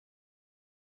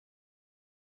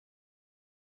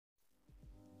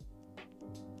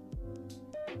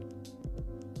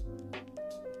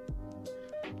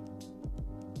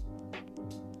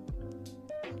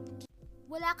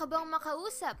Wala ka bang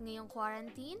makausap ngayong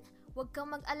quarantine? Huwag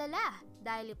kang mag-alala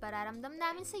dahil ipararamdam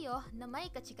namin sa iyo na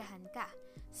may kachikahan ka.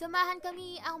 Samahan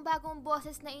kami ang bagong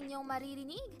boses na inyong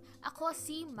maririnig. Ako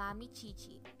si Mami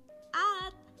Chichi.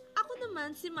 At ako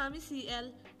naman si Mami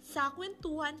C-Elle sa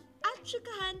kwentuhan at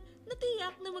chikahan na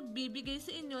tiyak na magbibigay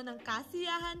sa inyo ng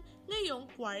kasiyahan ngayong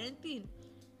quarantine.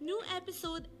 New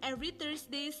episode every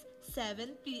Thursdays,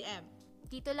 7 p.m.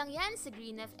 Dito lang yan sa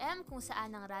Green FM kung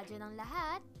saan ang radyo ng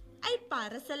lahat ay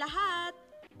para sa lahat.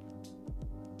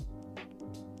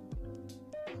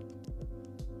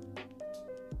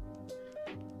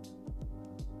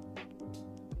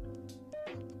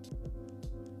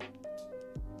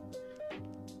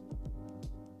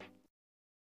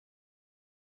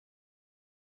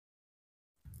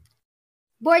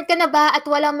 Bored ka na ba at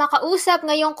walang makausap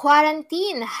ngayong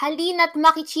quarantine? Halina't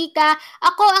makichika!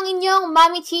 Ako ang inyong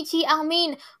Mami Chichi, ang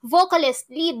main vocalist,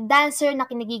 lead dancer na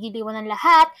kinagigiliwan ng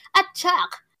lahat at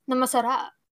tsak na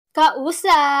masarap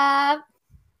kausap!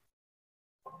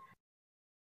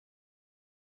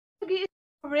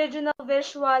 Original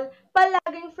visual,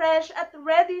 palaging fresh at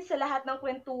ready sa lahat ng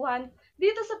kwentuhan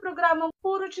dito sa programang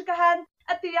Puro Chikahan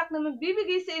at tiyak na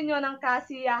magbibigay sa inyo ng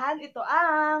kasiyahan. Ito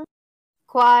ang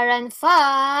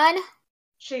QuaranFun!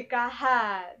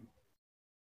 Chikahan.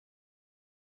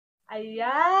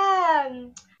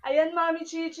 Ayan! Ayan, Mami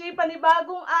Chichi,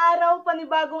 panibagong araw,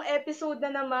 panibagong episode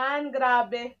na naman.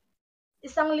 Grabe.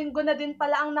 Isang linggo na din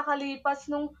pala ang nakalipas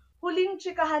nung huling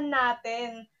chikahan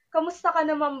natin. Kamusta ka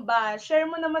naman ba? Share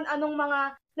mo naman anong mga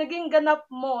naging ganap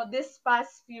mo this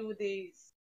past few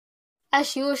days.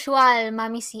 As usual,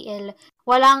 Mami C-Elle,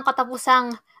 walang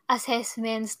katapusang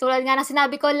assessments. Tulad nga ng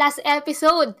sinabi ko last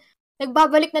episode,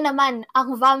 nagbabalik na naman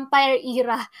ang vampire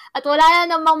era at wala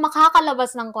na namang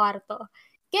makakalabas ng kwarto.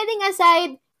 Kidding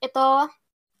aside, ito,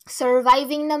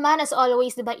 surviving naman as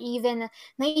always, diba? Even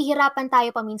nahihirapan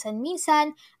tayo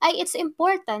paminsan-minsan, ay it's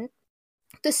important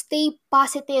to stay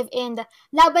positive and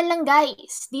laban lang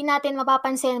guys. Di natin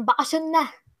mapapansin, bakasyon na.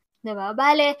 Diba?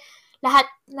 Bale, lahat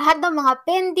ng mga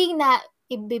pending na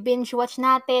i-binge watch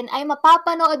natin ay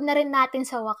mapapanood na rin natin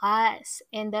sa wakas.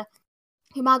 And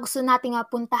yung mga gusto nating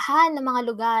puntahan ng mga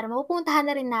lugar,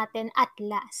 mapupuntahan na rin natin at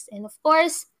last. And of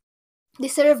course,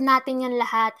 deserve natin yan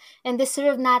lahat and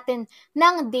deserve natin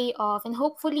ng day off. And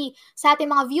hopefully, sa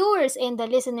ating mga viewers and the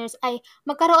listeners ay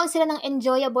magkaroon sila ng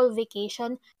enjoyable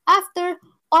vacation after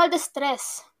all the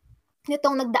stress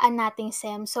nitong nagdaan nating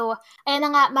SEM. So, ayan na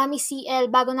nga, Mami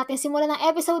C-Elle, bago natin simulan ng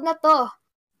episode na to,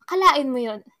 akalain mo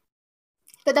yun.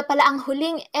 Ito na pala ang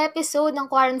huling episode ng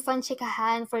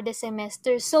Quaranfunchikahan for the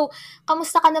semester. So,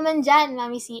 kamusta ka naman dyan,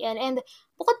 Mami C-Elle? And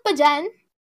bukod pa dyan,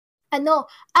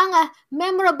 ang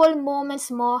memorable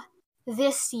moments mo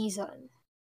this season?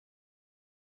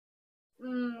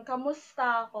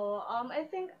 Kamusta ako? I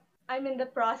think I'm in the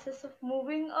process of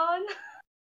moving on.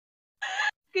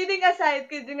 Kidding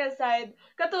aside.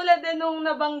 Katulad din nung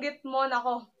nabanggit mo,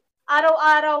 nako,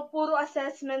 araw-araw, puro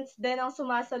assessments din ang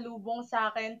sumasalubong sa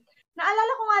akin.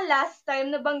 Naalala ko nga last time,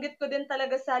 nabanggit ko din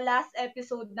talaga sa last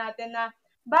episode natin na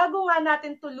bago nga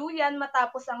natin tuluyan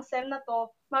matapos ang SEM na to,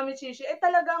 Mami Chichi, ay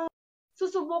talagang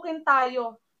susubukin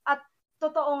tayo. At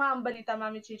totoo nga ang balita,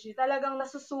 Mami Chichi, talagang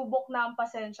nasusubok na ang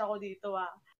pasensya ko dito.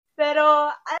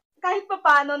 Pero kahit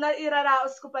papaano,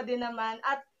 nairaraos ko pa din naman.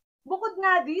 At bukod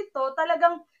nga dito,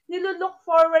 talagang nilulook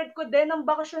forward ko din ang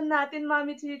bakasyon natin,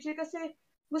 Mami Chichi, kasi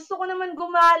gusto ko naman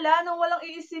gumala nang walang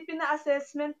iisipin na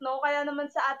assessment, no? Kaya naman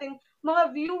sa ating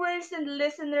mga viewers and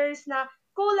listeners na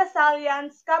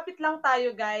co-Lasallians, kapit lang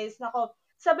tayo, guys. Nako,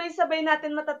 sabay-sabay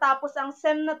natin matatapos ang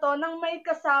SEM na to nang may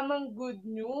kasamang good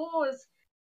news.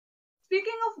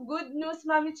 Speaking of good news,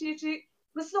 Mami Chichi,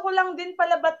 gusto ko lang din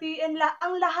palabatiin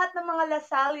ang lahat ng mga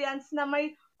Lasallians na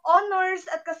may honors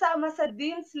at kasama sa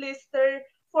Dean's Lister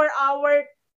for our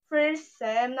first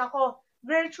SEM. Nako,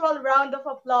 virtual round of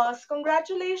applause.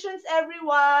 Congratulations,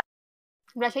 everyone!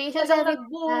 Congratulations,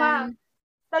 everyone!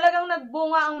 Talagang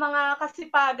nagbunga ang mga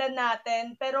kasipagan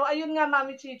natin. Pero ayun nga,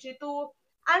 Mami Chichi, to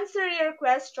answer your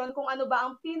question kung ano ba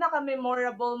ang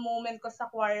pinaka-memorable moment ko sa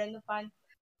QuaranFun.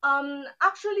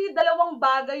 Actually, dalawang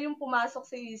bagay yung pumasok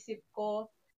sa isip ko.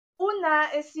 Una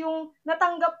is yung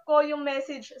natanggap ko yung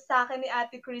message sa akin ni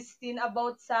Ate Christine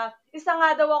about sa isa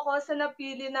nga daw ako sa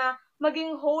napili na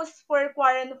maging host for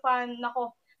QuaranFun.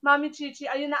 Nako, Mami Chichi,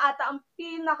 ayun na ata ang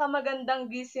pinakamagandang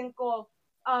gising ko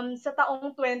sa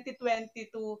taong 2022.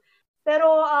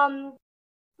 Pero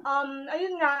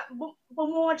ayun nga,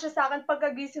 bumungad siya sa akin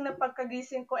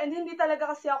pagkagising ko. And hindi talaga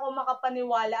kasi ako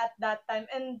makapaniwala at that time.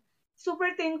 And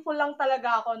super thankful lang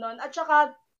talaga ako noon. At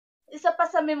saka, isa pa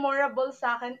sa memorable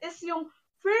sa akin is yung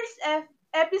first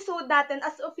episode natin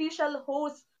as official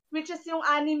host which is yung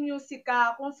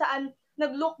Animusika, kung saan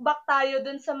nag-look back tayo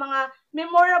dun sa mga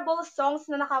memorable songs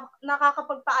na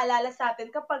nakakapagpaalala sa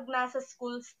atin kapag nasa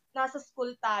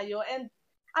school tayo. And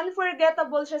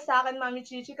unforgettable siya sa akin, Mami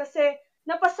Chichi, kasi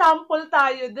napasample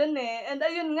tayo dun eh. And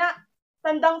ayun nga,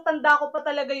 tandang-tanda ko pa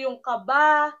talaga yung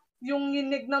kaba, yung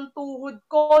nginig ng tuhod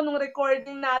ko nung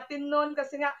recording natin nun,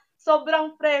 kasi nga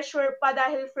sobrang pressure pa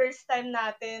dahil first time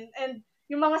natin. And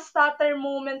yung mga stutter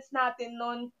moments natin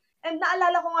nun. And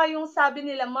naalala ko nga yung sabi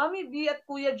nila Mami B at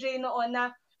Kuya J noon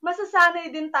na masasanay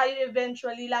din tayo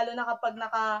eventually, lalo na kapag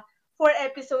naka 4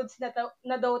 episodes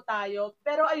na daw tayo.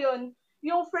 Pero ayun,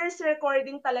 yung first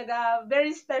recording talaga, very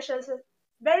special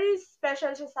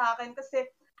siya sa akin kasi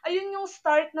ayun yung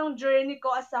start ng journey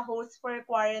ko as a host for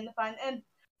QuaranFun. And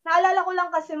naalala ko lang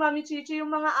kasi, Mami Chichi,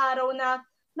 yung mga araw na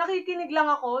nakikinig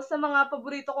lang ako sa mga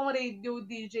paborito kong radio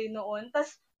DJ noon.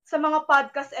 Tas sa mga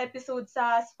podcast episodes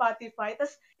sa Spotify.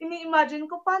 Tas ini-imagine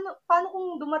ko, paano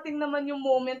kung dumating naman yung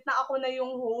moment na ako na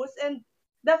yung host, and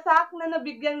the fact na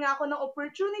nabigyan nga ako ng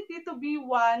opportunity to be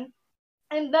one,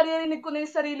 and naririnig ko na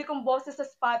yung sarili kong boses sa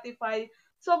Spotify,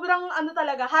 sobrang ano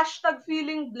talaga,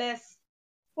 #feeling blessed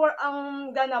for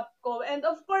ang ganap ko. And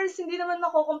of course, hindi naman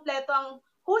makukumpleto ang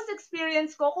host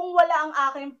experience ko kung wala ang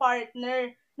aking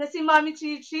partner na si Mami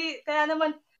Chichi. Kaya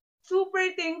naman, super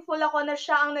thankful ako na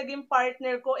siya ang naging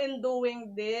partner ko in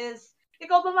doing this.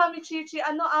 Ikaw ba, Mami Chichi,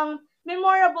 ano ang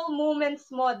memorable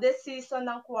moments mo this season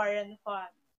ng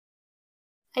QuaranFun?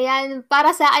 Ayan,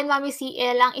 para sa akin, Mami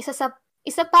C-Elle, ang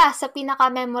isa pa sa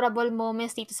pinaka-memorable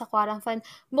moments dito sa QuaranFun,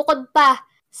 bukod pa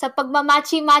sa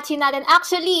pagmamachi-machi natin.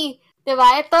 Actually, 'di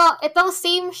ba? Itong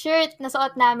same shirt na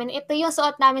suot namin, ito yung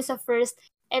suot namin sa first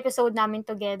episode namin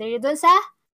together. Doon sa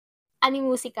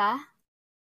Animusika.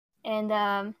 And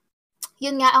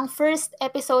yun nga, ang first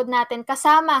episode natin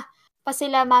kasama pa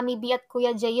sila Mami B at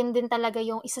Kuya J, yun din talaga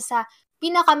yung isa sa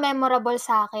pinaka-memorable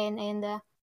sa akin. And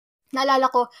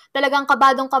naalala ko, talagang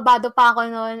kabadong-kabado pa ako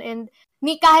noon. And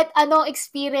kahit anong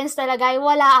experience talaga, ay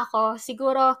wala ako.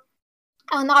 Siguro,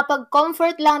 ang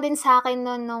nakapag-comfort lang din sa akin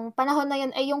noon nung panahon na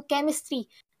yun ay yung chemistry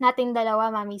nating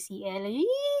dalawa, Mami C-Elle.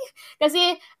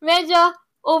 Kasi medyo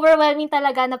overwhelming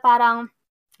talaga na parang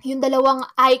yung dalawang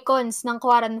icons ng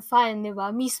QuaranFun, di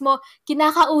ba? Mismo,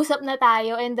 kinakausap na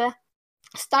tayo, and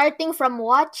starting from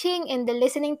watching and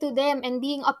listening to them and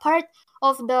being a part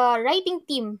of the writing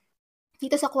team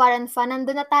dito sa QuaranFun,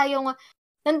 nandun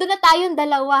na tayong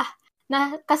dalawa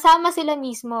na kasama sila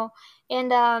mismo. And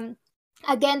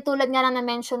again, tulad nga na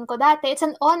na-mention ko dati, it's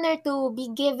an honor to be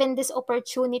given this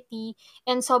opportunity,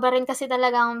 and sobra rin kasi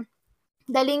talagang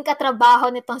daling katrabaho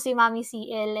nitong si Mami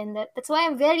C-Elle, and that's why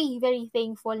I'm very, very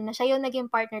thankful na siya yung naging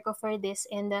partner ko for this.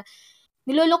 And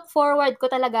nilook forward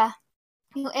ko talaga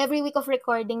yung every week of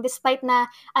recording, despite na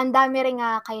ang dami rin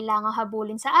kailangang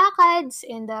habulin sa ACADS,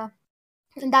 and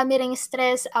ang dami ring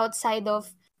stress outside of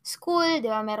school,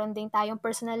 di ba? Meron din tayong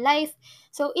personal life.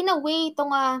 So, in a way,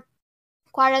 itong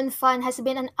QuaranFun has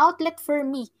been an outlet for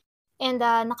me. And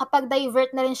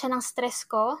nakapag-divert na rin siya ng stress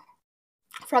ko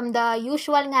from the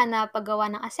usual nga na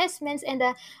paggawa ng assessments. And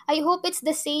I hope it's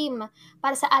the same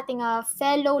para sa ating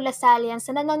fellow Lasalians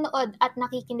na nanonood at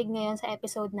nakikinig ngayon sa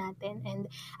episode natin.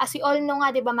 And as we all know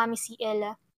nga, di ba, Mami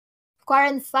C-Elle,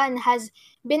 QuaranFun has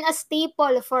been a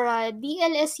staple for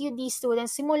DLSUD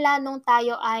students simula nung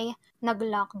tayo ay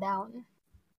nag-lockdown.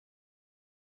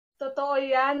 Totoo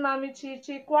yan, Mami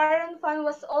Chichi. QuaranFun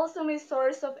was also my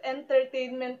source of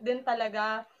entertainment din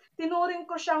talaga. Tinuring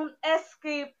ko siyang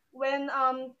escape when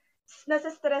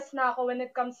nasa-stress na ako when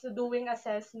it comes to doing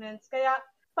assessments. Kaya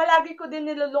palagi ko din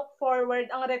nilolook forward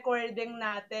ang recording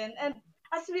natin. And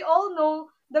as we all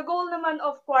know, the goal naman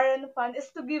of QuaranFun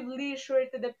is to give leisure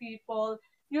to the people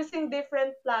using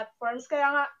different platforms.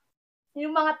 Kaya nga,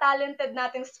 yung mga talented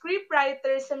nating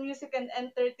scriptwriters sa music and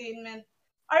entertainment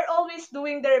are always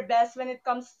doing their best when it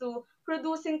comes to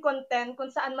producing content kung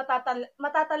saan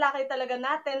matatalakay talaga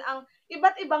natin ang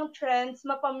iba't ibang trends,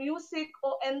 mapa-music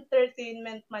o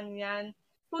entertainment man yan.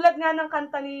 Tulad nga ng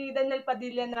kanta ni Daniel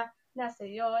Padilla na Nasa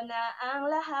iyo na ang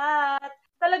lahat.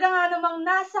 Talaga nga namang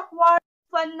nasa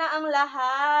QuaranFun na ang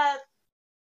lahat.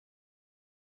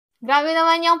 Grabe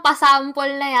naman yung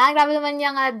pasample na yan. Grabe naman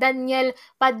yung Daniel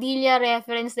Padilla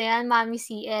reference na yan, Mami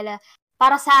C-Elle.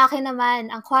 Para sa akin naman,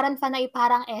 ang QuaranFun ay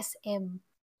parang SM.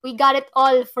 We got it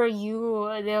all for you,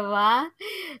 di ba?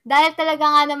 Dahil talaga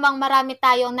nga namang marami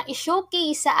tayong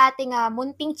na-showcase sa ating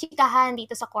munting chikahan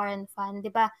dito sa QuaranFun,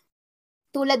 di ba?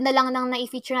 Tulad na lang ng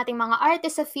na-feature nating mga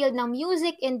artists sa field ng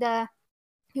music and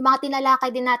yung mga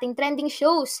tinalakay din nating trending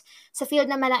shows sa field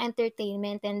naman ng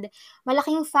entertainment. And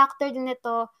malaking factor din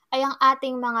ito ay ang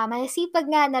ating mga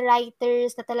masipag nga na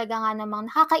writers na talaga nga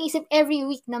namang nakakaisip every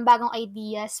week ng bagong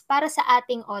ideas para sa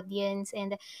ating audience.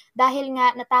 And dahil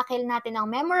nga natakil natin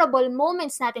ang memorable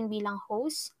moments natin bilang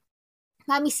host,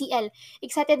 Mami C-Elle,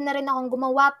 excited na rin akong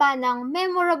gumawa pa ng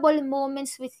memorable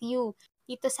moments with you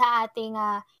dito sa ating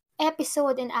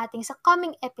episode and ating sa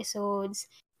coming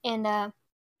episodes. And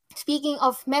speaking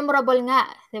of memorable nga,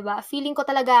 'di ba? Feeling ko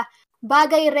talaga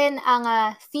bagay rin ang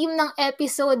theme ng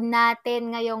episode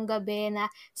natin ngayong gabi na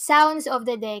Sounds of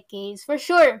the Decades. For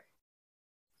sure,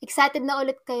 excited na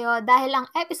ulit kayo dahil ang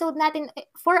episode natin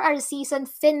for our season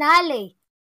finale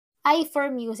ay for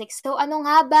music. So ano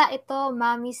nga ba ito,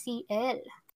 Mami C-Elle?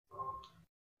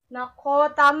 Nako,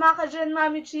 tama ka dyan,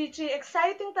 Mami Chichi.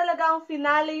 Exciting talaga ang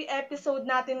finale episode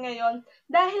natin ngayon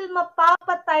dahil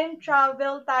mapapa-time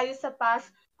travel tayo sa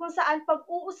past kung saan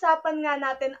pag-uusapan nga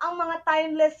natin ang mga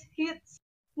timeless hits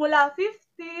mula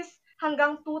 50s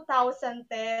hanggang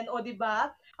 2010. O di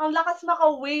ba? Ang lakas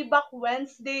maka way back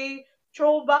Wednesday,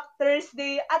 throwback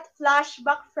Thursday at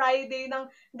flashback Friday ng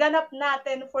ganap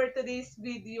natin for today's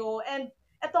video. And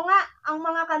eto nga, ang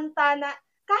mga kanta na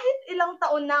kahit ilang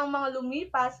taon na ang mga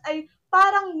lumipas ay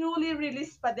parang newly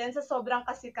released pa din sa sobrang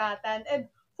kasikatan. And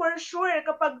for sure,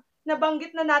 kapag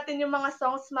nabanggit na natin yung mga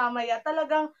songs mamaya,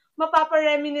 talagang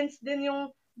mapapa-reminisce din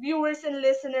yung viewers and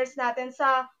listeners natin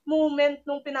sa moment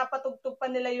nung pinapatugtog pa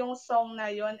nila yung song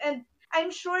na yon. And I'm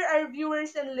sure our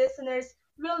viewers and listeners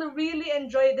will really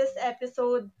enjoy this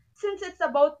episode since it's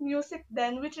about music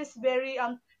then, which is very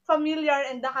familiar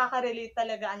and nakaka-relate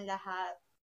talaga ang lahat.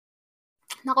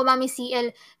 Naku, Mami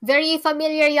C-Elle, very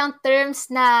familiar yung terms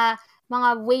na mga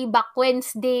way back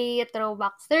Wednesday,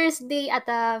 throwback Thursday, at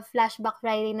flashback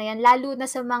Friday na yan. Lalo na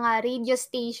sa mga radio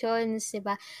stations,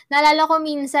 diba? Naalala ko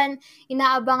minsan,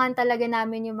 inaabangan talaga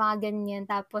namin yung mga ganyan.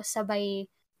 Tapos sabay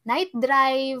night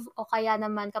drive, o kaya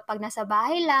naman kapag nasa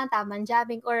bahay lang, tamang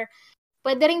jamming, or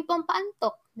pwede rin pong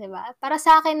paantok, diba? Para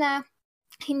sa akin na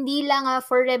hindi lang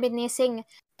for reminiscing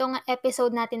tong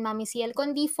episode natin, Mami C-Elle,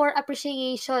 kundi for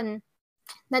appreciation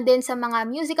na din sa mga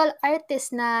musical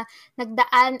artists na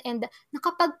nagdaan and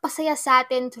nakapagpasaya sa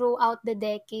atin throughout the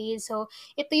decades. So,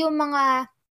 ito yung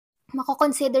mga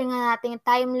mako-consider nga natin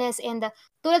timeless and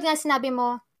tulad nga sinabi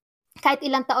mo, kahit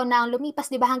ilang taon na ang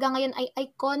lumipas, di ba, hanggang ngayon ay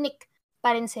iconic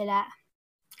pa rin sila.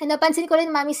 And napansin ko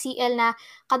rin, Mami C-Elle, na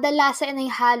kadalasan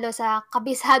ay halo sa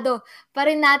kabisado pa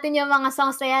rin natin yung mga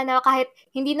songs na yan. No? Kahit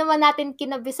hindi naman natin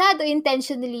kinabisado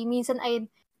intentionally, minsan ay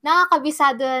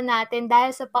nakakabisado na natin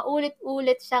dahil sa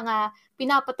paulit-ulit siyang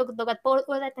pinapatugtog at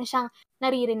paulit-ulit na siyang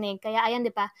naririnig. Kaya ayan,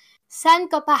 di ba? San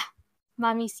ka pa,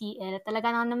 Mami C-Elle? Talaga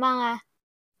ng mga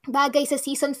bagay sa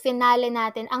season finale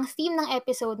natin, ang theme ng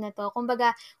episode na to.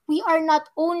 Kumbaga, we are not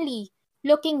only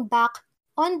looking back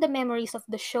on the memories of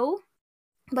the show,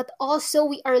 but also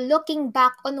we are looking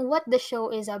back on what the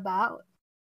show is about.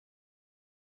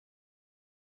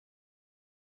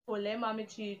 Huli, Mami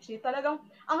Chichi. Talagang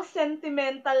ang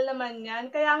sentimental naman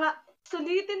yan. Kaya nga,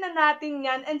 sulitin na natin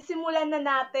yan and simulan na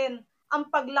natin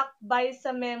ang paglakbay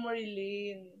sa memory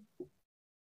lane.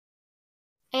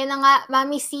 Ayun na nga,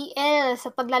 Mami C-Elle,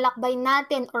 sa paglalakbay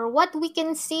natin or what we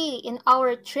can see in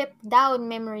our trip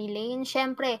down memory lane.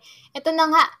 Syempre, ito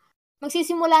na nga,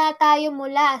 magsisimula na tayo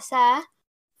mula sa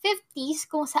 50s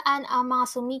kung saan ang mga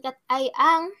sumikat ay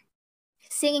ang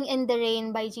Singing in the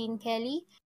Rain by Gene Kelly,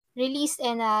 released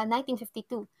in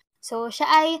 1952. So, siya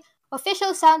ay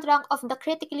official soundtrack of the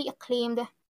critically acclaimed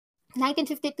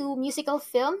 1952 musical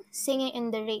film Singing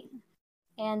in the Rain.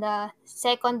 And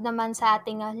second naman sa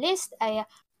ating list ay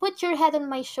Put Your Head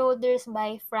on My Shoulders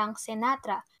by Frank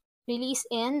Sinatra, released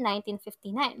in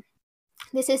 1959.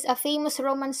 This is a famous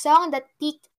romance song that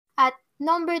peaked at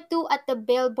number 2 at the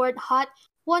Billboard Hot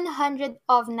 100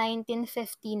 of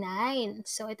 1959.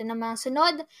 So, ito namang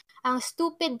sunod, ang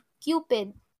Stupid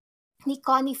Cupid ni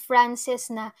Connie Francis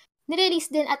na nirelease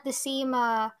din at the same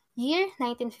year,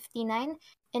 1959.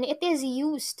 And it was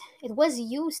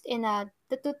used in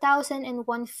the 2001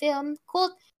 film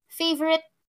cult favorite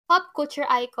pop culture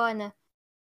icon,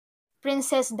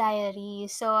 Princess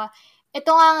Diaries. So,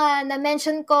 ito nga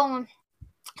na-mention kong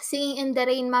Singing in the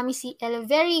Rain, Mami C-Elle.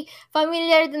 Very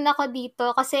familiar din ako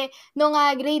dito kasi nung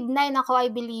grade 9 ako, I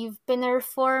believe,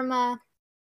 pinerform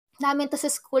namin to sa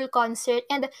school concert.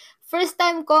 And first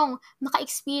time kong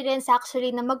maka-experience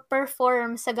actually na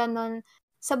mag-perform sa ganun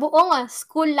sa buong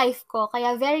school life ko.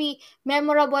 Kaya very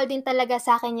memorable din talaga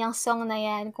sa akin yung song na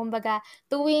yan. Kumbaga,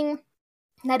 tuwing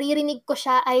naririnig ko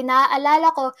siya ay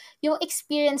naaalala ko yung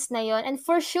experience na yon. And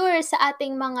for sure, sa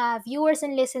ating mga viewers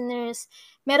and listeners,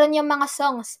 meron yung mga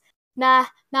songs na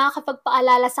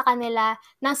nakakapagpaalala sa kanila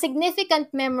ng significant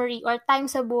memory or time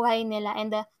sa buhay nila.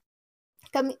 And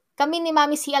kami ni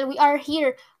Mami C-Elle, we are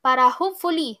here para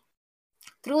hopefully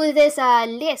through this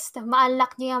list,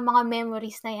 ma-unlock niyo yung mga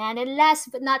memories na yan. And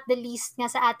last but not the least nga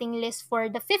sa ating list for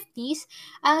the 50s,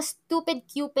 ang Stupid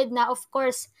Cupid na of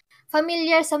course,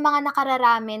 familiar sa mga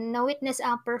nakararamin na witness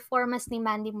ang performance ni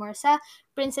Mandy Moore sa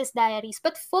Princess Diaries.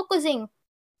 But focusing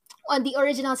on the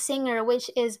original singer,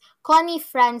 which is Connie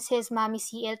Francis, Mami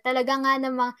C-Elle, talaga nga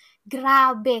namang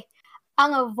grabe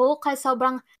ang vocal,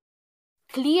 sobrang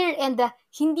clear and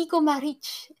hindi ko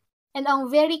ma-reach. And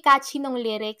ang very catchy ng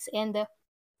lyrics and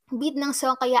beat ng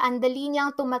song, kaya ang dali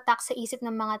niyang tumatak sa isip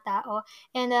ng mga tao.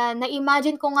 And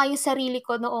na-imagine ko nga yung sarili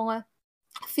ko noong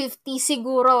 50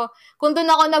 siguro. Kung doon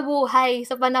ako nabuhay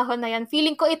sa panahon na yan,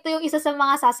 feeling ko ito yung isa sa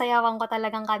mga sasayawan ko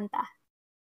talagang kanta.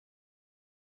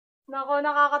 Nako,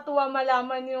 nakakatuwa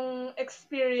malaman yung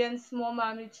experience mo,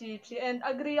 Mami Chichi. And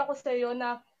agree ako sa iyo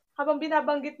na habang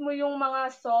binabanggit mo yung mga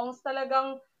songs,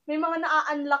 talagang may mga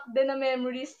na-unlock din na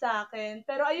memories sa akin.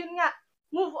 Pero ayun nga,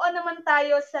 move on naman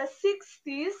tayo sa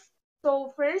 60s.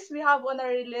 So first, we have on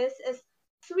our list is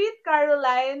Sweet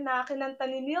Caroline na kinanta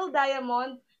ni Neil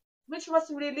Diamond, which was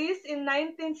released in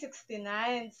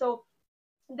 1969. So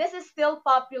this is still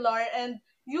popular and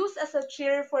used as a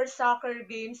cheer for soccer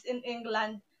games in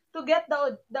England to get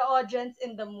the audience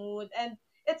in the mood. And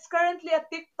it's currently a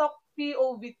TikTok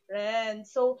POV trend.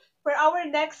 So for our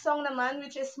next song naman,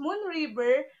 which is Moon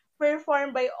River,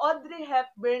 performed by Audrey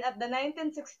Hepburn at the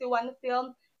 1961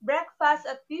 film Breakfast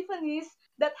at Tiffany's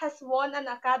that has won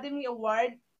an Academy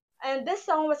Award. And this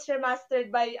song was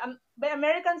remastered by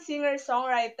American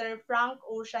singer-songwriter Frank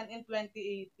Ocean in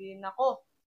 2018. Nako,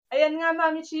 ayan nga,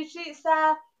 Mami Chichi,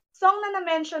 sa song na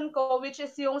na-mention ko, which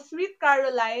is yung Sweet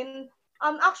Caroline,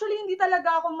 actually, hindi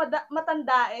talaga ako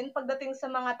matandain pagdating sa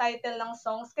mga title ng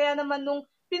songs. Kaya naman nung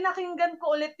pinakinggan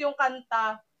ko ulit yung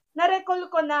kanta, na-recall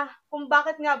ko na kung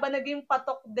bakit nga ba naging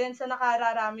patok din sa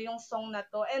nakararami yung song na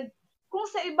to. And kung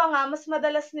sa iba nga, mas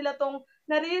madalas nila tong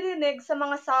naririnig sa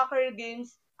mga soccer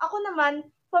games, ako naman,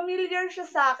 familiar siya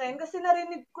sa akin kasi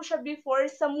narinig ko siya before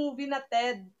sa movie na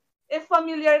Ted. If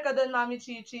familiar ka doon, Mami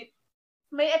Chichi,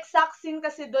 may exact scene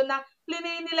kasi doon na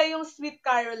plinay nila yung Sweet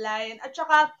Caroline. At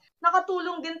saka,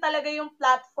 nakatulong din talaga yung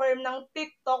platform ng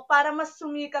TikTok para mas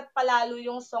sumikat palalo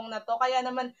yung song na to. Kaya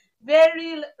naman,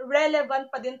 very relevant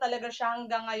pa din talaga siya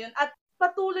hanggang ngayon. At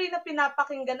patuloy na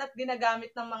pinapakinggan at ginagamit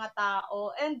ng mga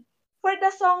tao. And for the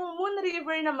song Moon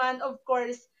River naman, of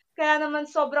course, kaya naman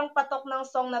sobrang patok ng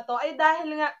song na to ay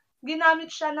dahil nga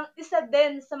ginamit siya ng isa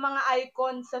din sa mga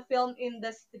icon sa film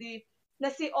industry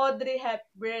na si Audrey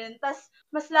Hepburn. Tas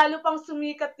mas lalo pang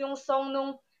sumikat yung song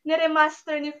nung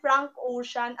niremaster ni Frank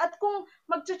Ocean. At kung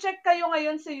mag-check kayo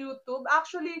ngayon sa YouTube,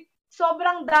 actually,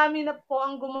 sobrang dami na po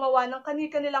ang gumawa ng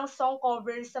kani-kanilang song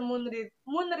cover sa Moon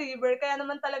River. Kaya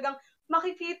naman talagang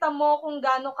makikita mo kung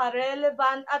gaano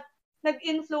ka-relevant at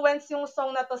nag-influence yung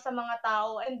song na to sa mga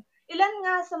tao. And ilan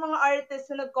nga sa mga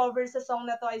artists na nag-cover sa song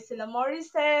na to ay sila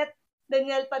Morissette,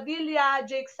 Daniel Padilla,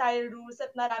 Jake Cyrus, at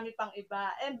marami pang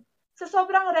iba. And sa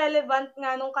sobrang relevant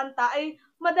nga nung kanta ay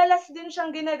madalas din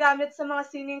siyang ginagamit sa mga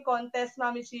singing contest,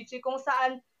 Mami Chichi, kung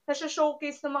saan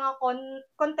nasa-showcase ng mga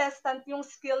contestant yung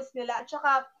skills nila. At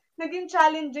saka naging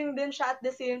challenging din siya at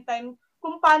the same time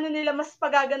kung paano nila mas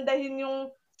pagagandahin yung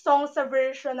song sa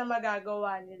version na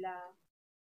magagawa nila.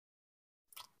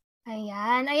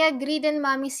 Ayan, I agree din,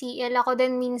 Mami C-Elle. Ako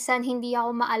din minsan hindi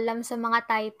ako maalam sa mga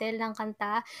title ng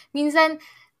kanta. Minsan,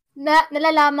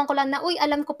 nalalaman ko lang na, uy,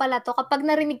 alam ko pala 'to kapag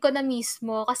narinig ko na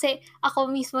mismo. Kasi ako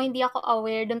mismo hindi ako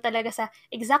aware dun talaga sa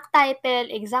exact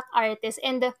title, exact artist.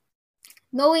 And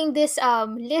knowing this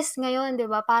list ngayon, 'di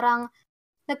ba? Parang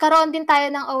nagkaroon din tayo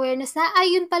ng awareness na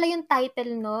ay yun pala yung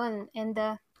title nun. And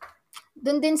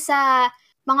dun din sa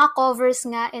mga covers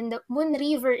nga, and Moon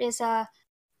River is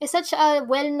such a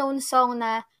well-known song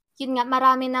na yun nga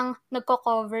marami nang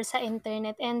nagko-cover sa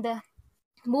internet. And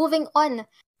moving on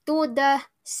to the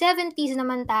 70s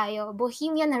naman tayo,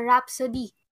 Bohemian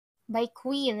Rhapsody by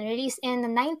Queen, released in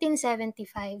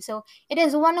 1975. So, it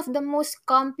is one of the most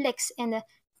complex and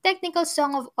technical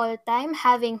song of all time,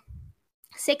 having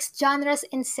 6 genres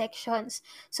and sections.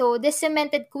 So, this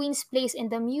cemented Queen's place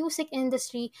in the music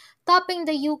industry, topping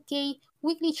the UK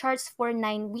weekly charts for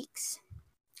 9 weeks.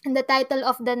 And the title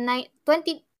of the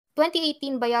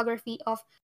 2018 biography of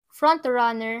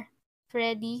frontrunner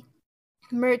Freddie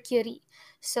Mercury.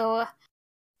 So,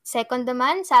 second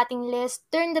naman sa ating list,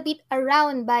 Turn the Beat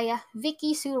Around by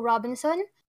Vicky Sue Robinson,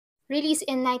 released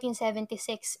in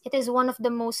 1976. It is one of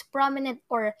the most prominent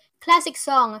or classic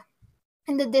song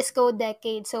in the disco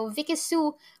decade. So Vicky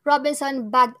Sue Robinson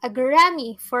bagged a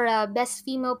Grammy for Best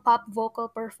Female Pop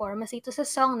Vocal Performance ito sa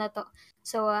song na to.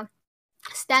 So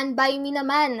Stand By Me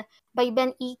naman by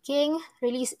Ben E. King,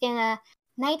 released in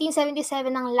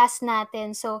 1977 ang last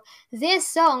natin. So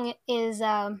this song is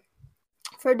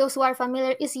for those who are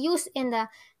familiar, is used in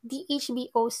the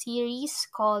HBO series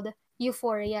called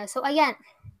Euphoria. So, ayan,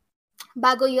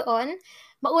 bago yun,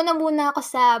 mauna muna ako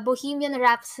sa Bohemian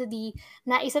Rhapsody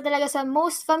na isa talaga sa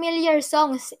most familiar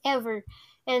songs ever.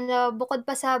 And bukod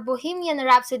pa sa Bohemian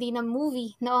Rhapsody na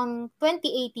movie noong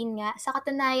 2018 nga, sa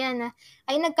katunayan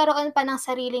ay nagkaroon pa ng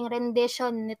sariling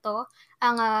rendition nito,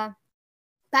 ang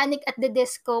Panic at the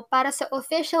Disco para sa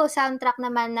official soundtrack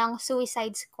naman ng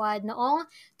Suicide Squad noong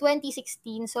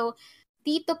 2016. So,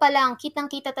 dito pa lang,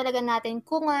 kitang-kita talaga natin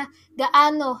kung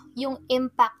gaano yung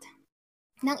impact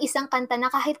ng isang kanta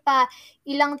na kahit pa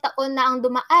ilang taon na ang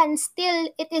dumaan, still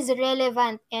it is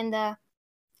relevant and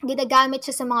ginagamit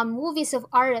siya sa mga movies of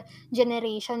our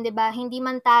generation, 'di ba? Hindi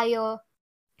man tayo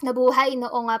nabuhay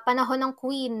noong panahon ng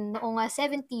Queen, noong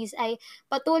 70s, ay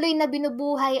patuloy na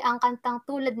binubuhay ang kantang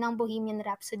tulad ng Bohemian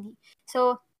Rhapsody.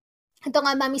 So, ito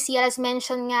nga, Mami C-Elle, as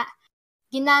mentioned nga,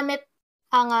 ginamit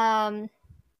ang,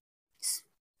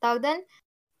 tawag doon,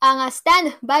 ang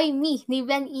Stand By Me ni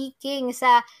Ben E. King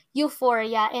sa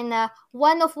Euphoria, and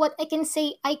one of what I can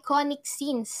say iconic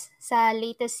scenes sa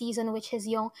latest season, which is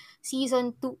yung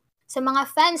season 2. Sa mga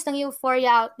fans ng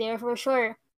Euphoria out there, for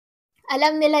sure,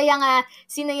 alam nila yung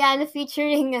sino yan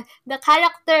featuring the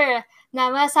character na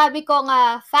masabi ko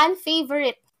fan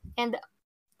favorite and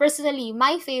personally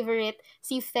my favorite,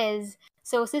 si Fez.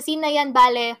 So sa scene na yan,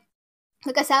 bale,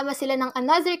 magkasama sila ng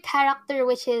another character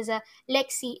which is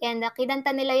Lexi, and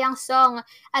kinanta nila yung song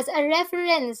as a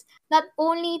reference not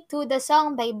only to the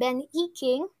song by Ben E.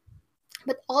 King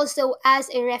but also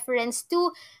as a reference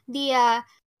to the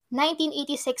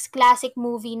 1986 classic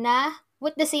movie na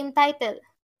with the same title,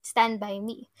 Stand By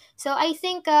Me. So I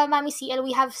think, Mami C-Elle,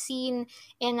 we have seen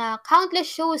in countless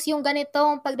shows yung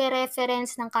ganitong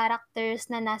pagre-reference ng characters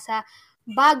na nasa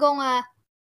bagong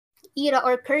era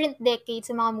or current decade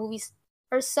sa mga movies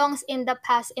or songs in the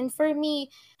past. And for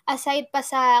me, aside pa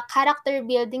sa character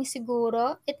building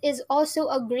siguro, it is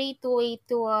also a great way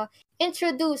to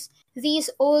introduce these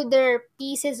older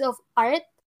pieces of art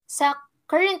sa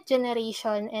current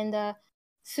generation, and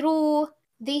through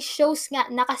these shows nga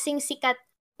na kasing sikat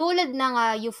tulad ng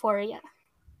Euphoria.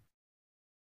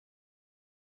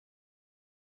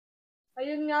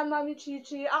 Ayun nga, Mami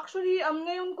Chichi. Actually,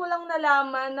 ngayon ko lang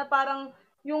nalaman na parang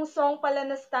yung song pala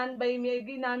na Stand By Me,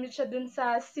 ginamit siya dun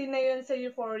sa scene na yun sa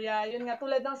Euphoria. Yun nga,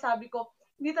 tulad ng sabi ko,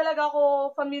 hindi talaga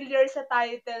ako familiar sa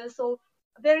title. So,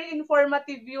 very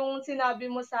informative yung sinabi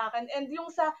mo sa akin. And yung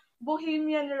sa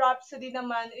Bohemian Rhapsody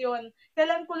naman, yun,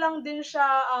 kailan ko lang din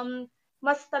siya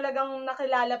mas talagang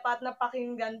nakilala pa at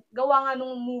napakinggan. Gawa nga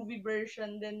nung movie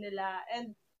version din nila.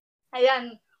 And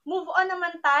ayan, move on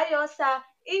naman tayo sa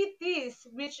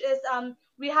 80s, which is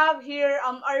we have here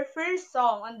our first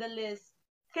song on the list,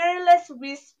 Careless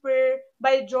Whisper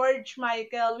by George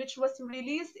Michael, which was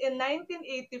released in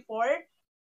 1984.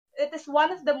 It is one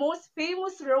of the most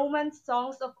famous romance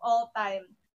songs of all time,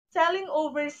 selling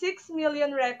over 6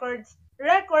 million records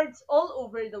all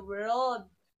over the world.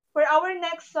 For our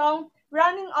next song,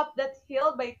 Running Up That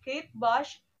Hill by Kate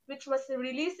Bush, which was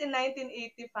released in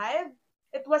 1985,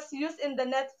 it was used in the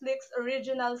Netflix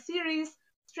original series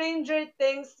Stranger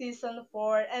Things Season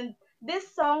 4, and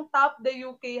this song topped the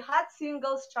UK Hot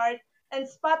Singles chart and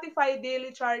Spotify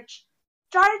Daily charts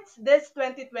this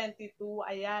 2022.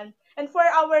 Ayan. And for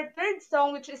our third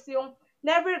song, which is yung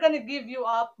Never Gonna Give You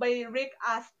Up by Rick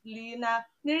Astley na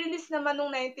nirelease naman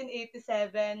noong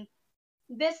 1987.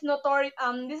 This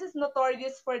is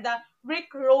notorious for the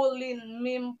Rick Rollin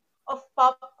meme of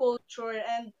pop culture,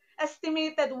 and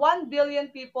estimated 1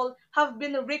 billion people have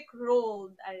been Rick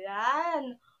rolled.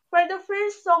 Ayan. For the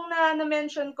first song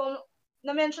na-mention ko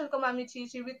Mami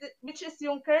Chichi, which is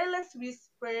yung Careless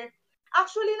Whisper.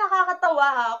 Actually,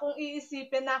 nakakatawa kung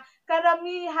iisipin na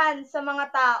karamihan sa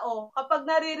mga tao, kapag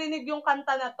naririnig yung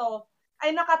kanta na to,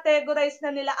 ay nakategorize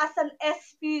na nila as an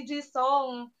SPG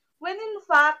song. When in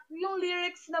fact, yung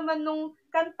lyrics naman nung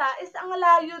kanta is ang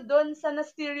layo dun sa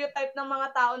na-stereotype ng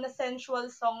mga tao na sensual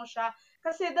song siya.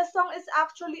 Kasi the song is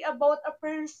actually about a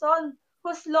person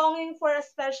who's longing for a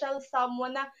special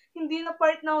someone na hindi na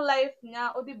part ng life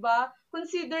niya. O 'di ba?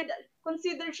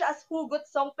 Considered siya as hugot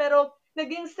song pero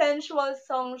naging sensual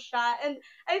song siya. And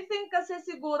I think kasi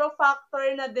siguro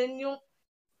factor na din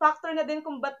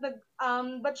kung ba't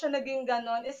siya naging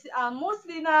ganon is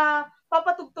mostly na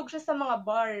papatugtog siya sa mga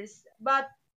bars. But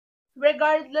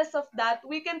regardless of that,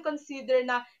 we can consider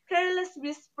na Careless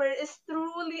Whisper is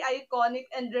truly iconic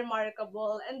and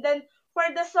remarkable. And then, for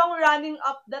the song Running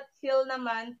Up That Hill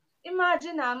naman,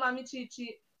 imagine ha, Mami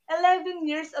Chichi, 11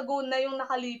 years ago na yung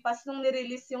nakalipas nung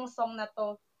nirelease yung song na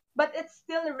to. But it's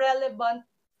still relevant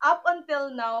up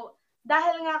until now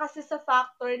dahil nga kasi sa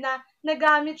factor na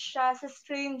nagamit siya sa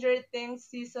Stranger Things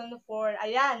Season 4.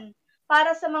 Ayan.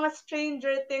 Para sa mga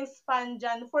Stranger Things fan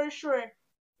dyan, for sure,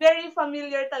 very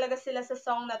familiar talaga sila sa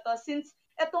song na to since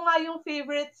ito nga yung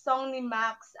favorite song ni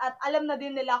Max at alam na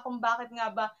din nila kung bakit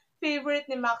nga ba favorite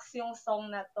ni Max yung song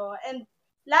na to. And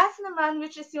last naman,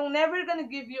 which is yung Never Gonna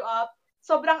Give You Up,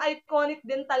 sobrang iconic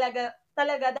din talaga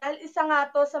dahil isa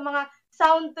nga to sa mga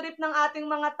sound trip ng ating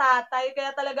mga tatay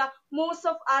kaya talaga most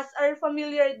of us are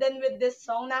familiar din with this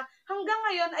song na hanggang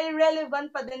ngayon ay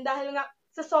relevant pa din dahil nga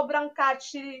sa sobrang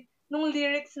catchy nung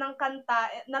lyrics ng kanta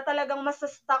na talagang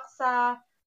stuck sa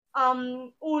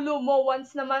ulo mo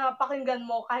once na mapakinggan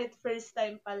mo kahit first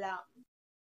time pa lang.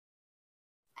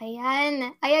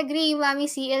 Ayan, I agree, Mami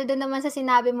C-Elle, doon naman sa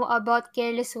sinabi mo about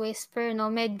Careless Whisper,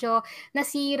 no? Medyo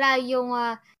nasira yung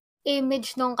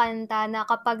image nung kanta na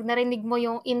kapag narinig mo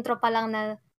yung intro pa lang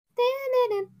na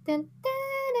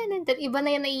iba na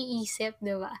yung naiisip,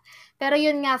 di ba? Pero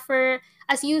yun nga,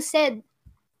 as you said,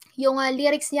 yung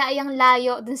lyrics niya ay ang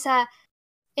layo dun sa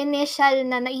initial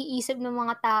na naiisip ng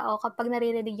mga tao kapag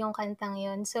naririnig yung kantang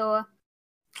yun. So,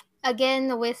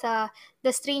 again, with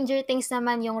the Stranger Things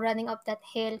naman, yung Running Up That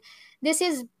Hill, this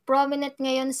is prominent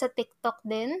ngayon sa TikTok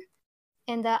din.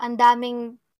 And ang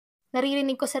daming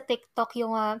naririnig ko sa TikTok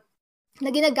yung na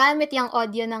ginagamit yung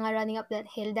audio ng Running Up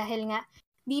That Hill dahil nga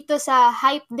dito sa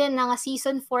hype din ng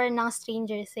season 4 ng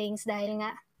Stranger Things dahil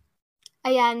nga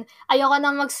ayan, ayoko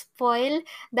nang mag-spoil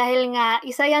dahil nga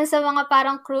isa yan sa mga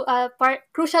parang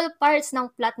crucial parts ng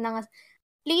plot ng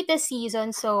latest season.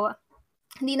 So,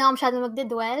 hindi na ako masyadong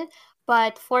magdedwell.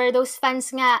 But for those fans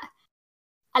nga,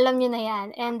 alam nyo na yan.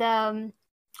 And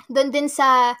doon din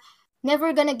sa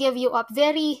Never Gonna Give You Up,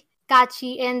 very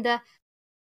catchy. And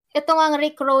ito nga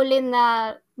Rick Rowland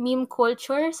na meme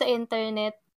culture sa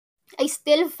internet, I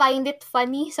still find it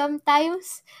funny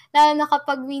sometimes. Lalo na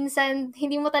kapag minsan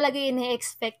hindi mo talaga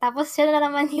ini-expect. Tapos siya na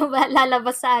naman yung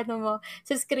lalabas sa mo,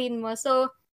 sa screen mo.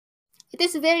 So, it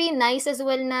is very nice as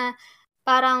well na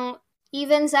parang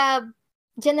even sa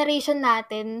generation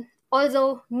natin,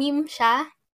 although meme siya,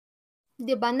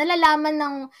 'di ba? Nalalaman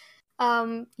ng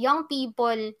young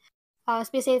people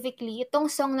specifically itong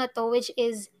song na to which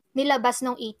is nilabas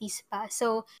nung 80s pa.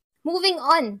 So, moving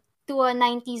on to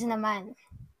 90s naman.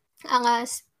 Ang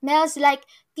Smells Like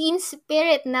Teen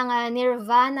Spirit ng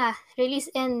Nirvana, released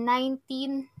in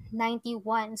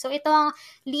 1991. So ito ang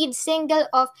lead single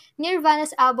of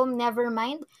Nirvana's album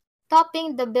Nevermind,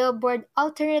 topping the Billboard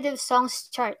Alternative Songs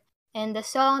chart. And it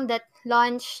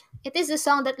is the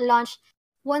song that launched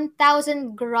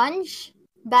 1,000 grunge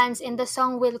bands, and the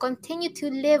song will continue to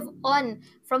live on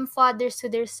from fathers to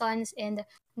their sons and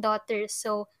daughters.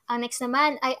 So, ang next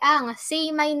naman ay ang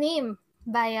Say My Name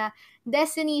by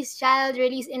Destiny's Child,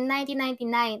 released in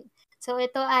 1999. So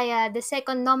ito ay the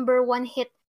second number one hit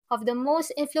of the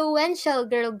most influential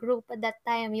girl group at that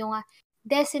time, yung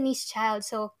Destiny's Child.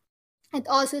 So it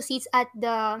also sits at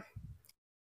the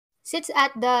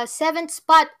 7th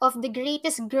spot of the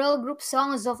greatest girl group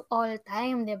songs of all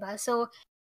time, diba? So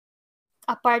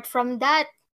apart from that,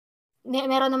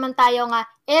 meron naman tayo nga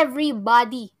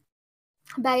Everybody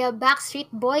by Backstreet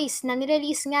Boys na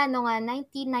nirelease nga noong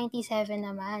 1997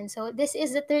 naman. So, this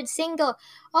is the third single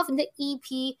of the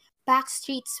EP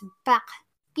Backstreet's Back,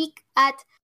 peak at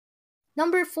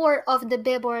number 4 of the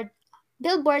Billboard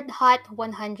Hot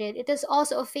 100. It is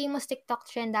also a famous TikTok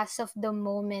trend as of the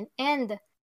moment. And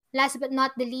last but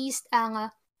not the least,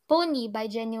 ang Pony by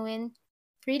Genuine,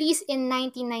 released in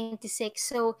 1996.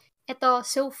 So, ito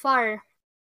so far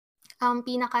ang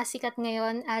pinakasikat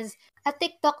ngayon as a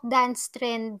TikTok dance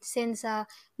trend since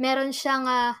meron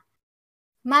siyang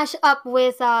mash up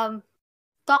with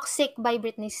Toxic by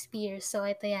Britney Spears. So,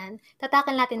 ito yan.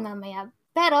 Tatakan natin mamaya.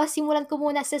 Pero, simulan ko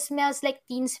muna sa Smells Like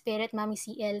Teen Spirit, Mami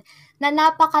C-Elle, na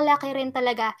napakalaki rin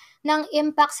talaga ng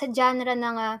impact sa genre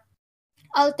ng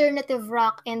alternative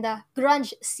rock and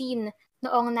grunge scene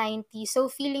noong 90s. So,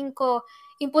 feeling ko,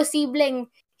 imposibleng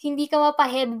hindi ka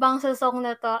mapa-headbang sa song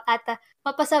na to at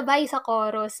mapasabay sa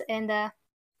chorus. And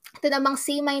ito namang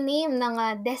Say My Name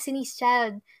ng Destiny's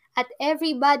Child at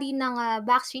Everybody ng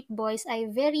Backstreet Boys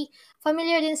ay very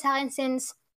familiar din sa akin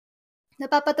since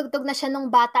napapatugtog na siya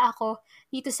nung bata ako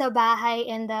dito sa bahay.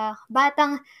 And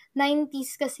batang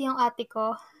 90s kasi yung ate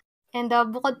ko. And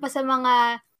bukod pa sa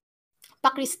mga pa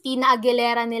Christina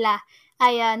Aguilera nila,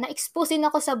 ay na-expose din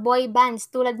ako sa boy bands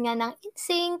tulad nga ng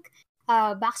NSYNC,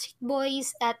 Backstreet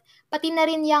Boys, at pati na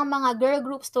rin yung mga girl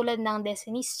groups tulad ng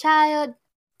Destiny's Child,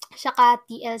 saka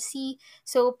TLC.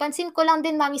 So, pansin ko lang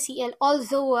din, Mami C-Elle,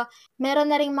 although meron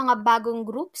na ring mga bagong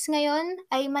groups ngayon,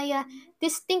 ay may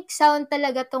distinct sound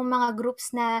talaga tong mga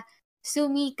groups na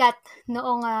sumikat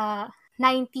noong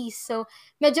 90s. So,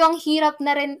 medyo ang hirap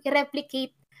na rin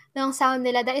i-replicate ng sound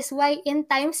nila. That is why in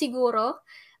time siguro,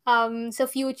 sa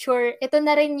future, ito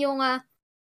na rin yung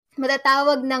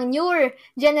matatawag ng newer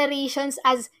generations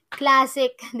as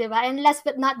classic, di ba? And last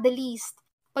but not the least,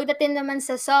 pagdating naman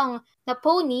sa song na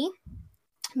Pony,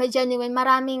 by Genuine,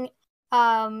 maraming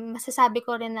masasabi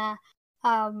ko rin na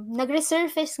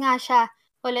nag-resurface nga siya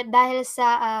ulit dahil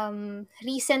sa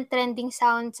recent trending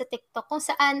sound sa TikTok kung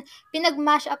saan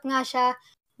pinag-mash up nga siya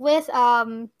with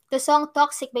the song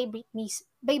Toxic by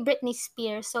Britney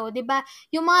Spears. So, 'di ba,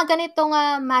 yung mga ganitong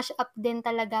mash up din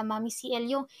talaga, Mami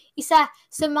C-Elle, yung isa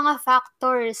sa mga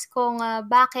factors kung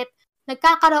bakit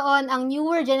nagkakaroon ang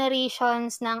newer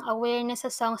generations ng awareness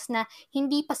sa songs na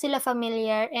hindi pa sila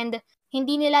familiar and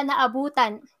hindi nila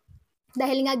naabutan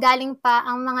dahil nga galing pa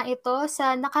ang mga ito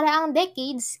sa nakaraang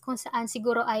decades kung saan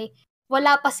siguro ay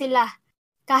wala pa sila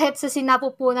kahit sa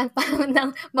sinapupunan pa ng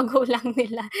magulang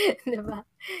nila, 'di ba?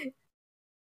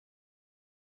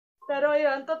 Pero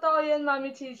yun, totoo yun,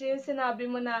 Mami Chichi, yung sinabi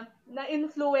mo na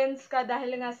na-influence ka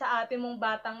dahil nga sa ating mong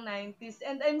batang 90s.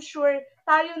 And I'm sure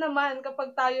tayo naman,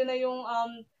 kapag tayo na yung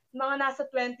mga nasa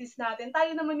 20s natin,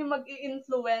 tayo naman yung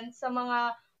mag-i-influence sa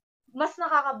mga mas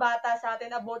nakakabata sa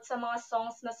atin about sa mga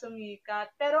songs na sumikat.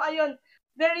 Pero ayun,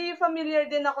 very familiar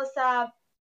din ako sa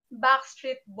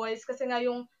Backstreet Boys kasi nga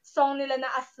yung song nila na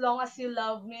As Long As You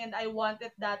Love Me and I Want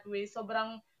It That Way,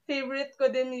 sobrang favorite ko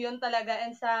din yun talaga.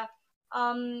 And sa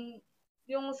um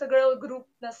yung sa girl group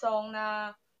na song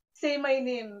na Say My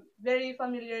Name, very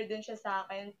familiar din siya sa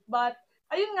akin. But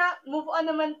ayun nga, move on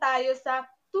naman tayo sa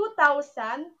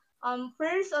 2000.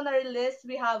 First on our list,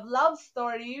 we have Love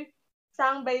Story,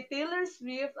 sung by Taylor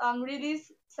Swift,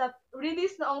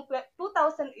 release noong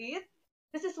 2008.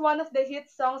 This is one of the hit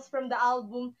songs from the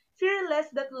album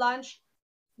Fearless that launched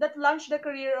the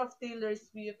career of Taylor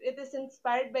Swift. It is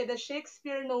inspired by the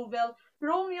Shakespeare novel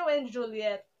Romeo and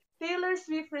Juliet. Taylor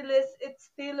Swift released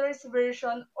its Taylor's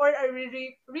version or a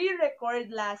re-record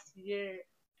last year.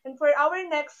 And for our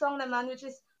next song naman, which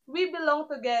is We Belong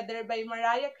Together by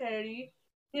Mariah Carey,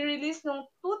 ni-release noong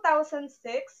 2006,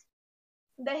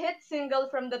 the hit single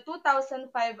from the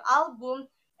 2005 album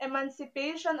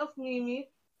Emancipation of Mimi.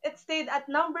 It stayed at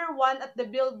number 1 at the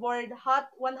Billboard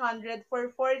Hot 100 for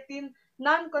 14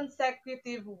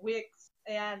 non-consecutive weeks.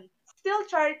 Ayan. Still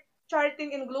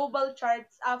charting in global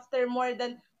charts after more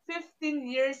than 15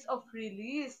 years of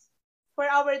release. For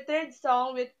our third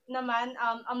song with naman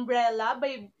Umbrella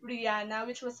by Rihanna,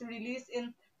 which was released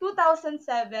in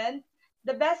 2007.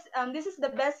 This is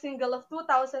the best single of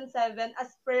 2007 as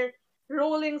per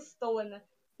Rolling Stone,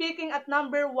 peaking at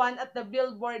number 1 at the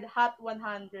Billboard Hot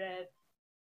 100.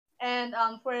 And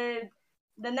for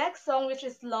the next song, which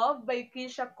is Love by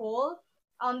Keisha Cole,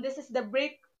 this is the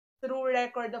breakthrough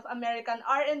record of American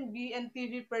R&B and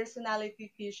TV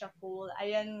personality Keisha Cole.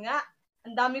 Ayan nga,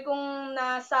 ang dami kong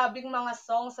nasabing mga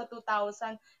songs sa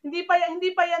 2000. Hindi pa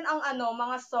yan ang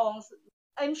mga songs.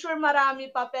 I'm sure marami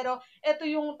pa, pero ito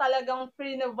yung talagang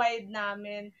pre-wide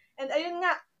namin. And ayun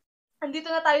nga,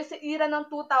 andito na tayo sa era ng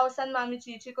 2000, Mami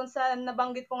Chichi, kung saan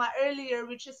nabanggit ko nga earlier,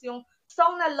 which is yung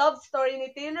song na Love Story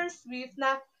ni Taylor Swift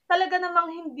na talaga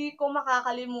namang hindi ko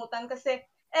makakalimutan kasi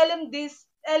LM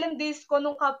days ko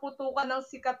nung kaputukan ng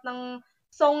sikat ng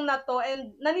song na to,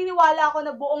 and naniniwala ako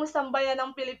na buong sambayan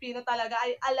ng Pilipino talaga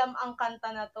ay alam ang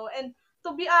kanta na to. And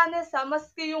to be honest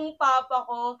maski yung papa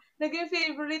ko, naging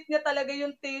favorite niya talaga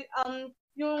yung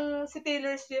si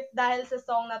Taylor Swift dahil sa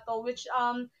song na to, which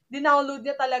dinownload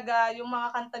niya talaga yung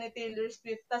mga kanta ni Taylor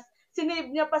Swift. Tas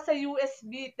sinave niya pa sa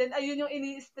USB. Then ayun yung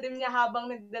ini-stream niya habang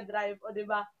nagda-drive, o 'di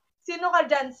ba? Sino ka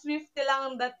diyan? Swift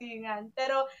lang ang datingan.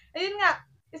 Pero ayun nga,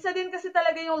 isa din kasi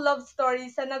talaga yung love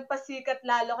story sa nagpasikat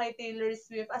lalo kay Taylor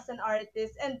Swift as an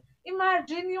artist. And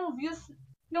imagine yung views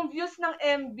ng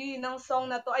MV ng song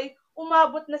na to ay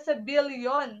umabot na sa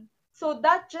billion. So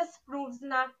that just proves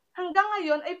na hanggang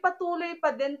ngayon ay patuloy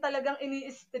pa din talagang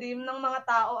ini-stream ng mga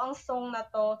tao ang song na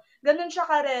to. Ganun siya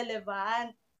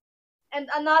ka-relevant. And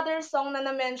another song na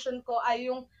na-mention ko ay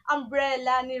yung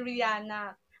Umbrella ni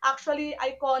Rihanna. Actually,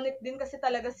 iconic din kasi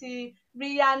talaga si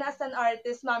Rihanna as an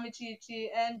artist, Mami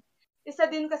Chichi. And isa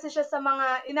din kasi siya sa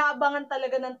mga inaabangan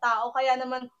talaga ng tao. Kaya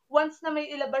naman, once na may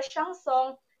ilabas siyang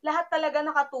song, lahat talaga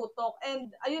nakatutok.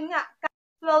 And ayun nga,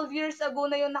 12 years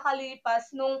ago na yung nakalipas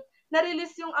nung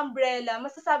na-release yung Umbrella,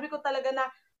 masasabi ko talaga na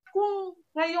kung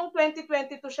ngayong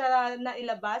 2022 siya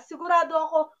nailabas, sigurado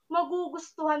ako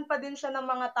magugustuhan pa din siya ng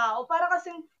mga tao. Para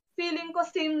kasing feeling ko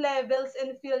same levels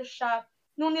and feel siya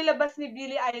nung nilabas ni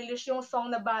Billie Eilish yung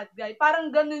song na Bad Guy.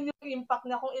 Parang ganun yung impact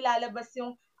na kung ilalabas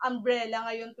yung Umbrella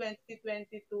ngayon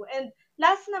 2022. And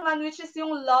last naman, which is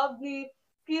yung Love ni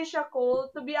Keisha Cole,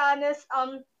 to be honest,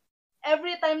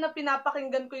 every time na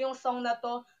pinapakinggan ko yung song na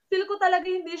 'to, feel ko talaga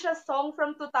hindi siya song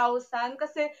from 2000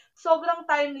 kasi sobrang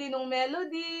timely nung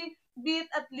melody, beat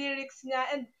at lyrics niya,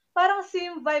 and parang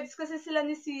same vibes kasi sila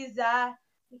ni SZA.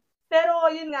 Pero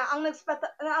yun nga, ang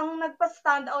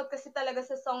nagpa-stand out kasi talaga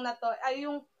sa song na 'to ay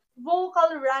yung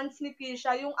vocal runs ni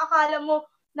Kisha, yung akala mo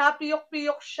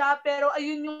napiyok-piyok siya pero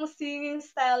ayun yung singing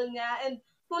style niya, and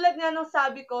tulad nga nung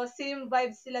sabi ko, same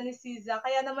vibes sila ni SZA.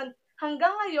 Kaya naman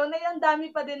hanggang ngayon ay ang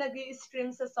dami pa din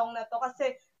nag-i-stream sa song na 'to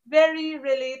kasi very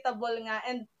relatable nga,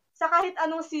 and sa kahit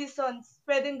anong seasons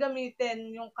puwedeng gamitin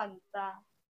yung kanta.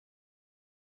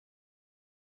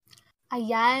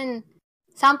 Ayan.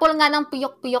 Sample nga ng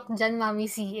puyok-puyok dyan, Mami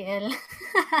C-Elle.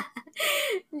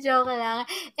 Joke lang.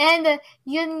 And,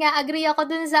 yun nga, agree ako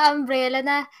dun sa Umbrella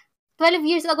na 12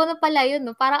 years ago na pala yun,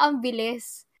 no? Parang ang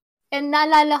bilis. And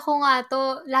naalala ko nga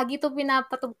to, lagi to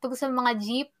pinapatugtog sa mga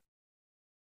jeep.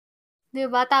 'Di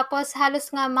ba? Tapos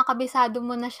halos nga makabisado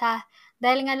mo na siya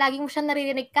dahil nga lagi mo siya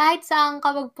naririnig kahit saan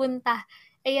ka magpunta.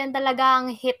 Eh, yan talaga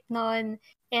ang hit nun.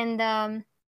 And,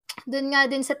 dun nga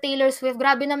din sa Taylor Swift,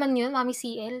 grabe naman yun, Mami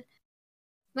C-Elle.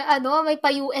 May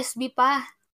pa-USB pa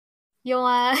yung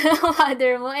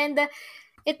mother mo. And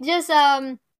it just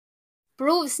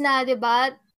proves na, 'di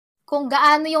ba, kung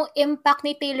gaano yung impact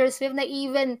ni Taylor Swift na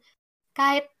even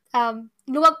kahit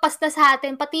lumagpas na sa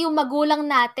atin, pati yung magulang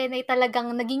natin ay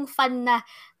talagang naging fan na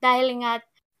dahil nga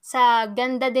sa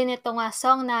ganda din ito nga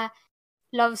song na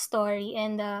Love Story.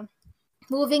 And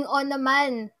moving on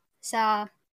naman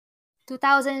sa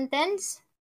 2010s,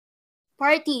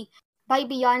 Party by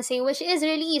Beyonce, which is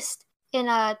released in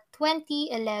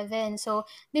 2011. So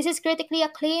this is critically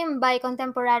acclaimed by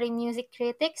contemporary music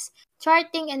critics,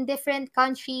 charting in different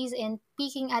countries and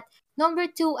peaking at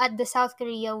number 2 at the South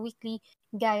Korea Weekly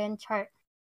Gaon chart.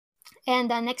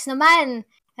 And next naman,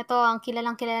 ito ang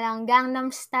kilalang-kilalang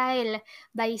Gangnam Style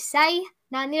by Psy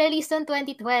na nirelease noong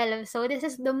 2012. So this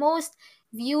is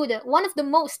one of the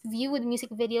most viewed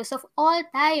music videos of all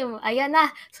time. Ayan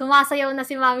na, sumasayaw na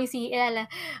si Mami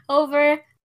C-Elle. Over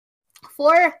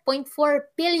 4.4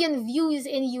 billion views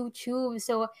in YouTube.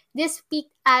 So this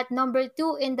peaked at number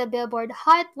 2 in the Billboard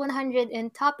Hot 100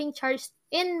 and topping charts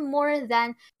in more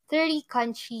than 30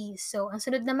 countries. So ang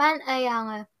sunod naman ay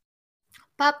ang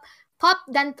Pop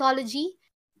Dantology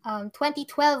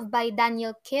 2012 by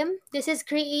Daniel Kim. This was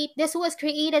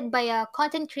created by a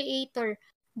content creator,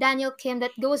 Daniel Kim,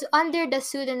 that goes under the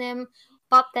pseudonym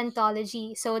Pop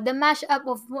Dantology. So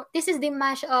this is the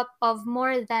mashup of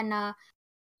more than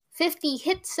 50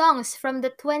 hit songs from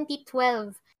the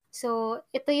 2012. So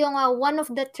ito yung one of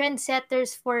the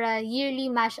trendsetters for yearly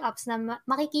mashups na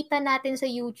makikita natin sa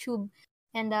YouTube.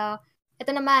 And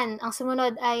ito naman, ang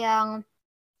sumunod ay ang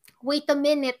Wait a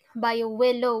Minute by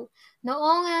Willow.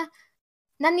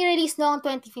 Nani-release noong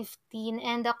 2015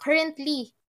 and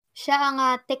currently, siya ang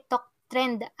TikTok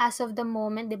trend as of the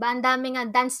moment. Diba? Ang daming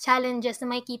dance challenges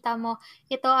na makikita mo.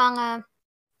 Ito ang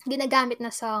ginagamit na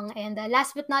song. And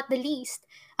last but not the least,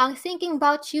 ang Thinking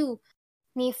About You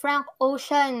ni Frank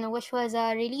Ocean, which was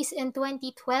released in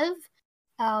 2012.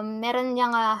 Meron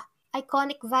niyang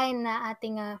iconic vine na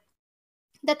ating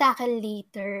tackle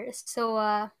later. So,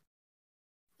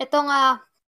 itong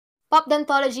Pop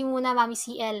Dantology muna, Mami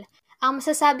C-Elle. Ang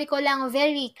masasabi ko lang,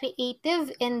 very creative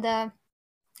and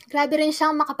grabe rin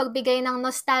siyang makapagbigay ng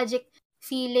nostalgic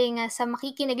feeling sa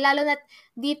makikinig. Lalo na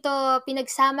dito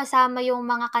pinagsama-sama yung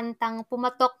mga kantang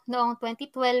pumatok noong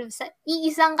 2012 sa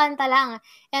iisang kanta lang.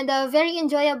 And very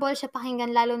enjoyable siya pakinggan,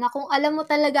 lalo na kung alam mo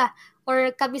talaga or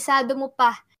kabisado mo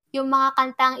pa yung mga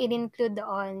kantang in-include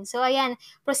doon. So ayan,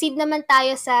 proceed naman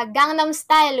tayo sa Gangnam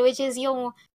Style, which is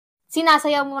yung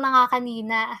sinasayaw mo na nga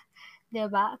kanina, 'di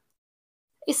ba?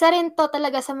 Isa rin 'to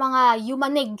talaga sa mga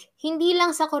yumanig, hindi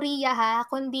lang sa Korea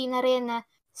kundi na rin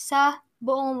sa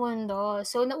buong mundo.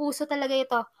 So nauso talaga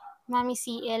ito, Mami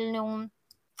C-Elle,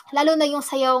 lalo na yung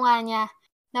sayaw nga niya,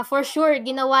 na for sure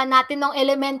ginawa natin nung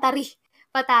elementary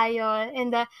pa tayo.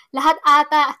 And lahat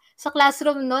ata sa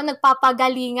classroom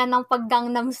nagpapagalingan ng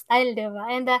pag-Gangnam Style, 'di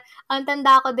ba? And ang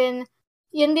tanda ko din,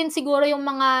 yan din siguro yung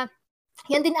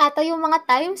yan din ata yung mga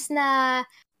times na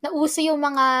nauso yung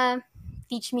mga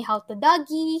Teach Me How to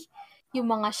Doggy, yung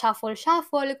mga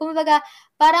shuffle-shuffle. Kumbaga,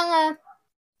 parang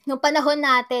nung panahon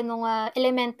natin, nung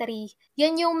elementary,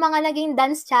 yun yung mga naging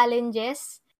dance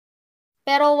challenges.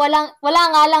 Pero wala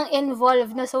nga lang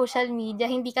involved na social media,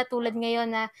 hindi katulad ngayon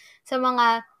na sa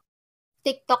mga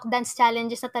TikTok dance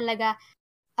challenges na talaga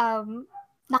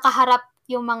nakaharap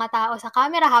yung mga tao sa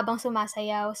camera habang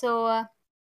sumasayaw. So,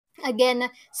 again,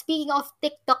 speaking of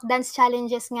TikTok dance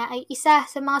challenges nga, ay isa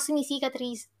sa mga sumisikat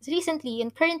recently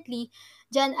and currently,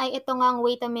 dyan ay ito ngang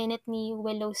Wait a Minute ni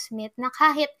Willow Smith na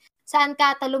kahit saan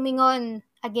ka talumingon,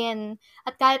 again,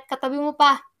 at kahit sa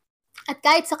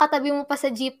katabi mo pa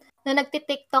sa jeep na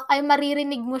nagti-TikTok ay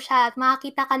maririnig mo siya at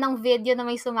makakita ka ng video na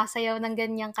may sumasayaw ng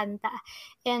ganyang kanta.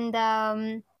 And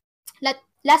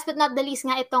last but not the least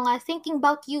nga ito nga Thinking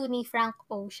About You ni Frank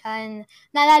Ocean.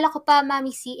 Naalala ko pa Mami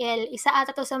C-Elle, isa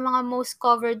ata to sa mga most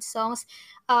covered songs.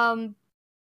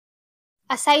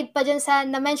 Aside pa dyan sa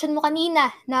na-mention mo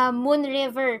kanina na Moon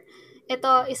River,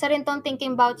 ito, isa rin tong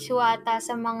Thinking About You ata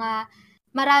sa mga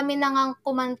marami na ngang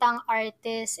kumantang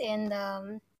artist. And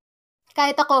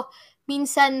kahit ako,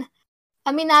 minsan,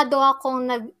 aminado akong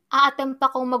nag-a-attempt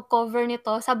akong mag-cover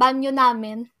nito sa banyo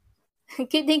namin.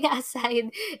 Kidding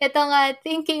aside, ito nga,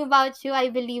 Thinking About You,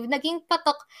 I believe, naging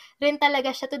patok rin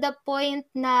talaga siya to the point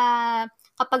na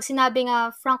kapag sinabi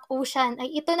nga Frank Ocean,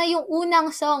 ay ito na yung unang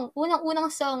song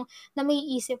na may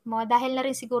isip mo dahil na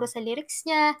rin siguro sa lyrics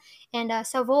niya and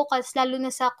sa vocals, lalo na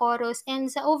sa chorus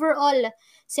and sa overall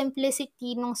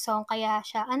simplicity ng song. Kaya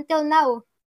siya, until now,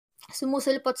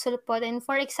 sumusulpot-sulpot. And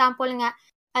for example nga,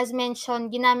 as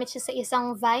mentioned, ginamit siya sa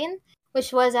isang Vine,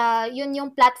 which was, yun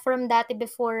yung platform dati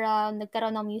before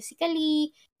nagkaroon ng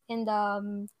Musical.ly and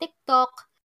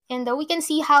TikTok. And we can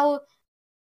see how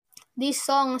these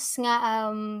songs nga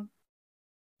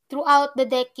throughout the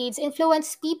decades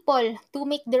influence people to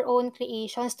make their own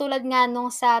creations. Tulad nga nung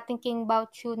sa Thinking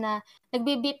About You na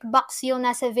nagbe-beatbox yung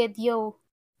nasa video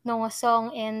nung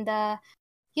song. And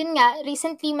yun nga,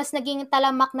 recently mas naging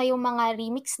talamak na yung mga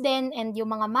remix din and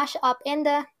yung mga mashup.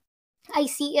 And I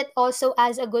see it also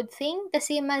as a good thing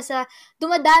kasi mas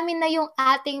dumadami na yung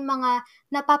ating mga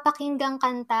napapakinggang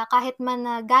kanta kahit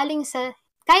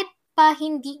pa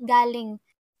hindi galing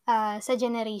sa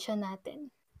generation natin.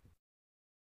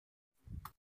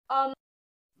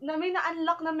 Na may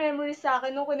na-unlock na memory sa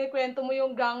akin nung kinikwento mo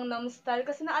yung Gangnam Style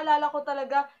kasi naalala ko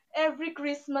talaga every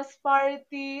Christmas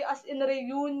party, as in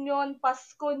reunion,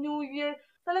 Pasko, New Year,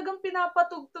 talagang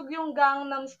pinapatugtog yung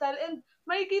Gangnam Style and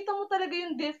makikita mo talaga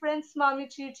yung difference,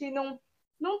 Mami Chichi, nung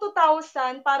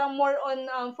 2000, parang more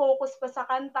on focus pa sa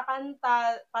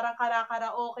kanta-kanta, parang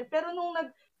kara-karaoke. Pero nung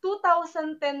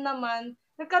 2010 naman,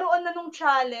 nagkaroon na nung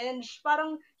challenge.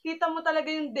 Parang kita mo talaga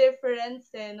yung difference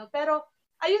eh, no? Pero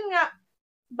ayun nga,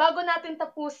 bago natin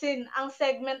tapusin ang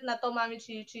segment na 'to, Mami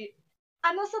Chichi,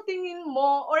 ano sa tingin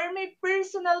mo or may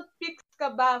personal picks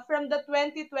ka ba from the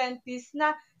 2020s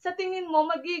na sa tingin mo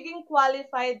magiging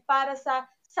qualified para sa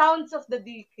Sounds of the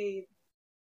Decade?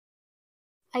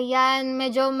 Ayan,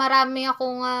 medyo marami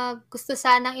akong gusto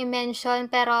sanang i-mention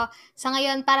pero sa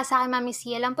ngayon para sa akin Mami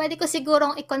Sia lang, pwede ko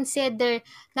sigurong i-consider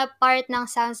na part ng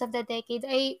Sounds of the Decade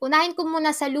ay unahin ko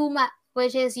muna sa luma,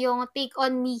 which is yung Take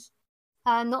On Me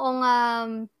noong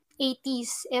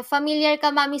 80s. If familiar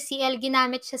ka Mami C-Elle,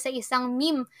 ginamit siya sa isang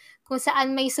meme kung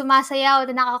saan may sumasayaw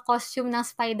na naka-costume ng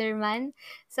Spider-Man.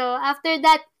 So after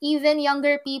that, even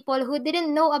younger people who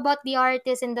didn't know about the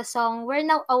artist in the song were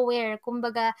now aware.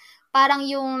 Kumbaga, parang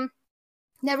yung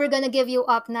Never Gonna Give You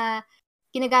Up na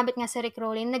ginagamit nga sa Rick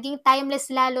Rowling, naging timeless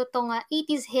lalo tong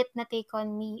 80s hit na Take On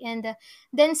Me. And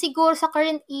then siguro sa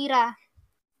current era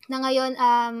na ngayon,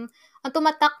 ang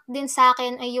tumatak din sa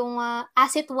akin ay yung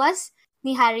As It Was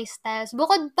ni Harry Styles.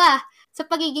 Bukod pa sa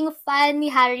pagiging fan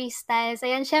ni Harry Styles,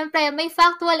 ayan, syempre, may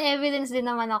factual evidence din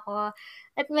naman ako.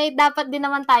 At may dapat din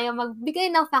naman tayo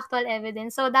magbigay ng factual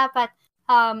evidence. So, dapat,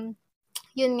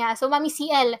 yun nga. So, Mami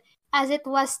C-Elle, As It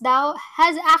Was daw,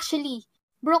 has actually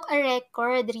broke a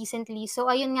record recently. So,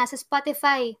 ayun nga, sa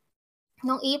Spotify,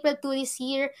 noong April 2 this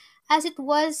year, As It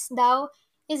Was daw,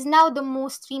 is now the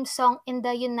most streamed song in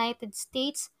the United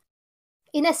States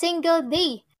in a single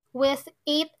day with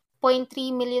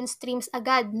 8.3 million streams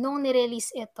agad nung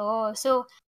nirelease ito. So,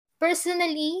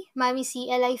 personally, Mami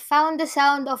C-Elle, I found the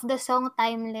sound of the song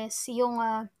timeless. Yung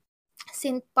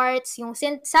synth parts, yung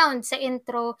synth sound sa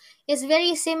intro is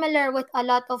very similar with a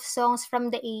lot of songs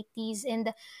from the 80s.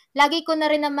 And lagi ko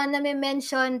na rin naman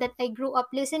na-mention that I grew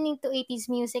up listening to 80s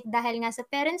music dahil nga sa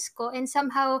parents ko. And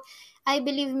somehow, I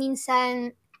believe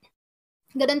minsan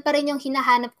ganun pa rin yung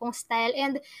hinahanap kong style.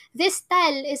 And this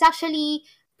style is actually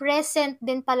present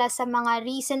din pala sa mga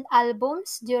recent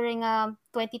albums during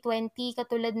 2020,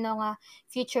 katulad ng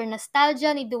Future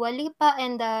Nostalgia ni Dua Lipa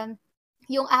and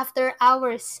yung After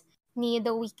Hours ni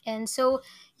The Weeknd. So,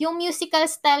 yung musical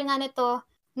style nga nito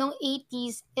nung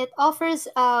 80s, it offers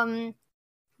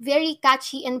very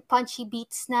catchy and punchy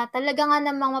beats na talaga nga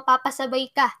namang mapapasabay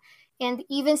ka. And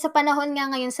even sa panahon nga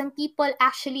ngayon, some people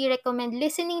actually recommend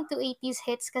listening to 80s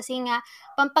hits kasi nga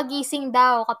pampagising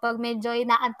daw kapag medyo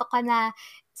inaantok ka na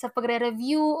sa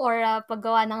pagre-review or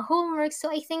paggawa ng homework. So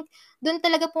I think doon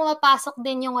talaga pumapasok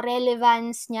din yung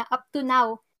relevance niya up to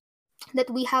now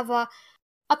that we have a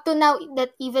up to now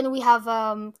that even we have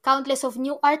countless of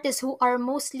new artists who are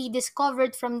mostly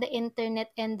discovered from the internet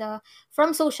and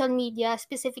from social media,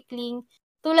 specifically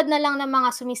tulad na lang ng mga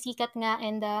sumisikat nga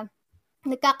and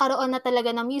nagkakaroon na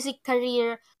talaga ng music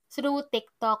career through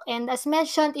TikTok. And as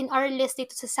mentioned in our list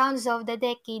dito sa Sounds of the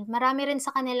Decade, marami rin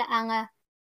sa kanila ang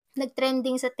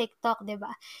nag-trending sa TikTok, 'di ba?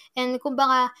 And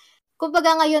kumbaga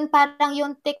ngayon parang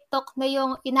yung TikTok na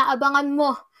yung inaabangan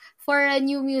mo for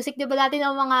new music. 'Di ba dati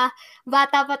ng mga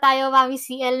bata pa tayo, Mami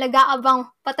C-Elle, nag-aabang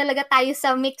pa talaga tayo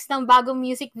sa mix ng bagong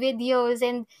music videos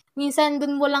and minsan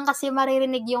dun mo lang kasi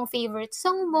maririnig yung favorite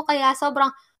song mo kaya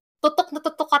sobrang tutok na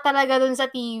tutok ka talaga dun sa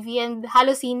TV and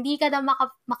halos hindi ka na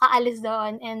makaalis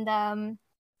doon and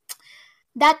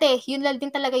dati, yun lang din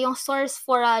talaga yung source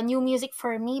for new music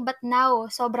for me. But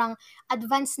now, sobrang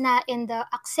advanced na and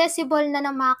accessible na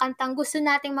ng mga kantang gusto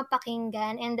nating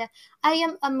mapakinggan. And I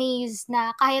am amazed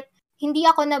na kahit hindi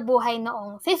ako nabuhay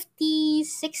noong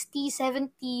 50s, 60s,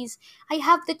 70s, I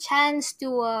have the chance to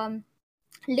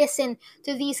listen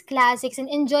to these classics and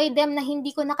enjoy them na hindi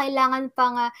ko na kailangan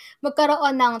pang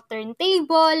magkaroon ng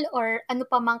turntable or ano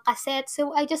pa mang cassette.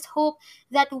 So I just hope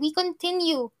that we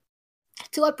continue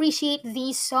to appreciate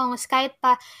these songs kahit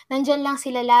pa nandyan lang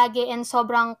sila lagi and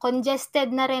sobrang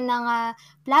congested na rin ng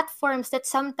platforms that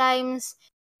sometimes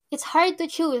it's hard to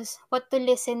choose what to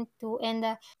listen to and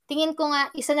tingin ko nga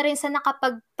isa na rin sa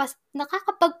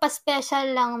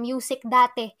nakakapagpa-special lang music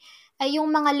dati ay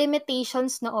yung mga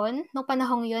limitations noon, nung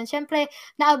panahong yun. Siyempre,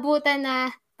 naabutan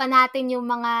na pa natin yung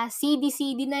mga CD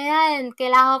na yan.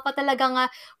 Kailangan pa talagang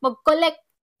mag-collect,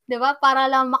 'di ba? Para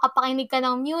lang makapakinig ka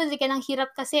ng music. Yan ang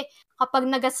hirap kasi kapag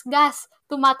nagasgas,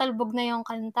 tumatalbog na yung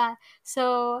kanta.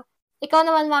 So, ikaw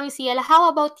naman, Mami C-Elle,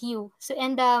 how about you? So,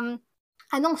 and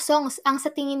anong songs ang sa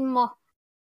tingin mo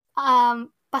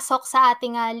pasok sa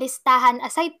ating listahan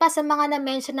aside pa sa mga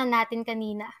na-mention na natin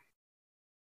kanina?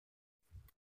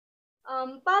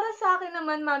 Para sa akin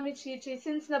naman, Mami Chichi,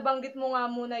 since nabanggit mo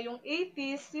nga muna yung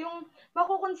 80s, yung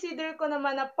mako-consider ko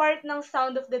naman na part ng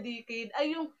Sound of the Decade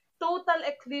ay yung Total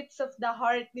Eclipse of the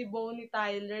Heart ni Bonnie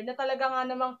Tyler na talaga nga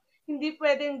namang hindi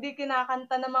pwedeng hindi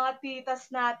kinakanta ng mga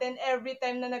titas natin every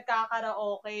time na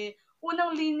nagkakaraoke.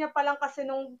 Unang linya pa lang kasi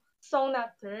nung song na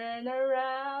Turn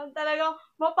Around, talagang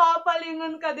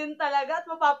mapapalingon ka din talaga at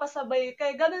mapapasabay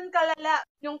ka. Ganun kalala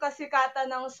yung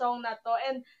kasikatan ng song na to.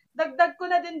 And dagdag ko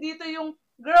na din dito yung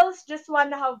Girls Just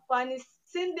Wanna Have Fun is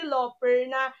Cyndi Lauper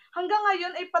na hanggang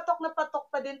ngayon ay patok na patok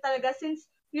pa din talaga since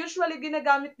usually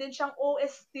ginagamit din siyang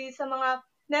OST sa mga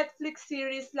Netflix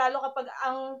series lalo kapag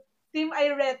ang theme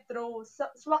ay retro.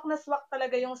 Swak na swak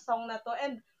talaga yung song na to.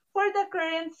 And for the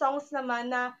current songs naman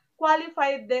na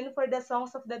qualified din for the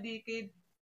songs of the decade,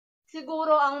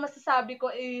 siguro ang masasabi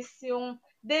ko is yung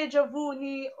Deja Vu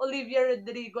ni Olivia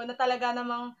Rodrigo na talaga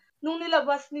namang nung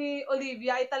nilabas ni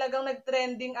Olivia ay talagang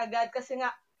nag-trending agad kasi nga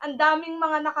ang daming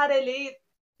mga nakarelate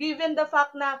given the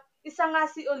fact na isa nga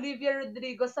si Olivia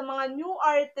Rodrigo sa mga new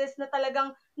artist na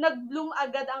talagang nag-bloom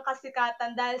agad ang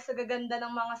kasikatan dahil sa gaganda ng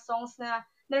mga songs na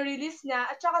na-release niya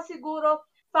at saka siguro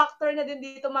factor na din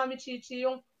dito Mami Chichi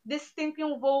yung distinct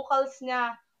yung vocals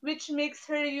niya which makes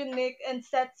her unique and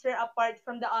sets her apart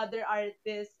from the other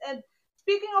artists. And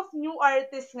speaking of new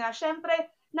artists nga, syempre,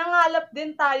 nangalap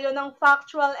din tayo ng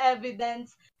factual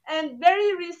evidence. And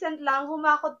very recent lang,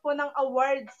 humakot po ng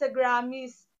award sa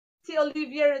Grammys si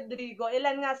Olivia Rodrigo.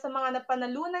 Ilan nga sa mga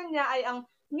napanalunan niya ay ang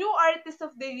New Artist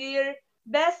of the Year,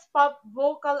 Best Pop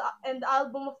Vocal and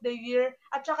Album of the Year,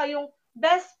 at saka yung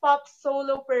Best Pop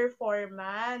Solo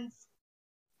Performance.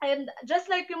 And just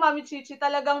like yung Mami Chichi,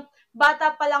 talagang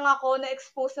bata pa lang ako,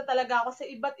 na-expose na talaga ako sa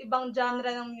iba't ibang genre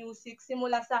ng music.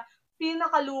 Simula sa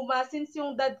pinakaluma, since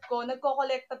yung dad ko,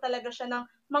 nagko-kolekta talaga siya ng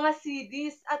mga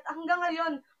CDs. At hanggang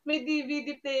ngayon, may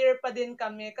DVD player pa din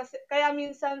kami. Kasi, kaya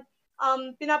minsan,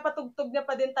 pinapatugtog niya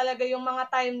pa din talaga yung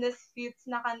mga timeless hits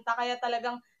na kanta. Kaya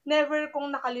talagang never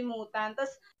kong nakalimutan.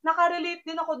 Tapos, nakarelate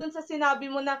din ako dun sa sinabi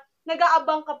mo na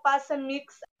nag-aabang ka pa sa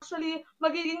mix. Actually,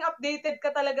 magiging updated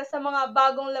ka talaga sa mga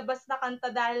bagong labas na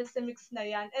kanta dahil sa mix na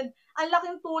yan. And ang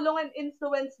laking tulong and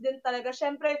influence din talaga.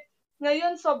 Siyempre,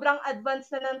 ngayon sobrang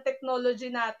advanced na ng technology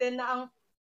natin na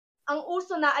ang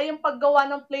uso na ay yung paggawa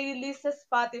ng playlist sa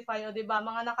Spotify, o 'di ba?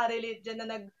 Mga nakarelate diyan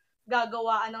na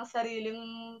gagawaan ng sariling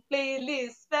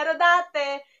playlist. Pero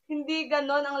dati, hindi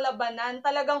gano'n ang labanan.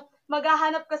 Talagang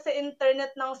maghahanap ka sa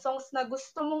internet ng songs na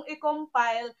gusto mong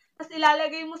i-compile, tapos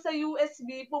ilalagay mo sa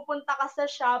USB, pupunta ka sa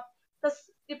shop, tapos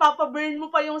ipapaburn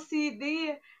mo pa yung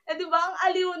CD. Eh, di ba, ang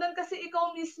aliw nun kasi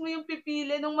ikaw mismo yung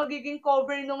pipili nung magiging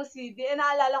cover ng CD. Eh,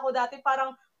 naalala ko dati,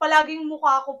 parang palaging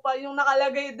mukha ko pa yung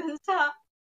nakalagay dun sa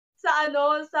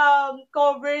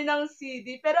cover ng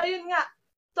CD. Pero ayun nga,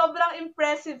 sobrang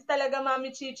impressive talaga,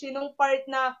 Mami Chichi, nung part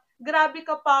na grabe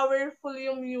ka-powerful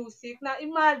yung music, na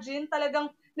imagine talagang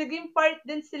naging part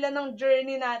din sila ng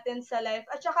journey natin sa life.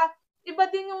 At saka, iba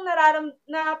din yung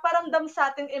naparamdam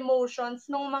sa ating emotions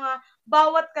nung mga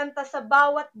bawat kanta sa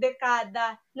bawat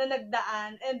dekada na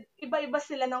nagdaan. And iba-iba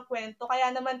sila ng kwento.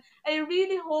 Kaya naman, I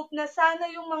really hope na sana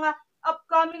yung mga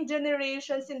upcoming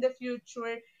generations in the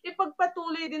future,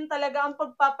 ipagpatuloy din talaga ang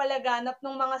pagpapalaganap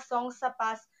ng mga songs sa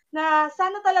past, na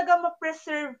sana talaga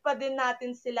ma-preserve pa din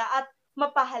natin sila at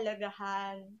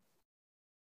mapahalagahan.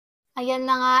 Ayan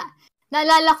na nga.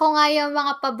 Naalala ko nga yung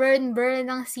mga pa-burn-burn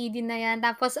ng CD na yan.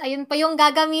 Tapos, ayun pa yung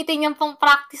gagamitin yung pang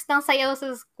practice ng sayaw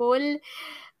sa school.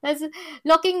 Tapos,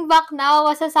 looking back now,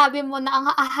 masasabi mo na ang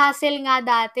hassle nga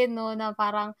dati, no, na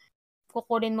parang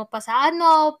kukunin mo pa sa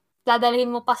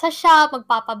dadalhin mo pa sa shop,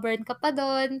 magpapa-burn ka pa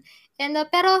doon. And,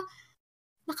 pero,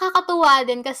 nakakatuwa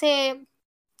din kasi,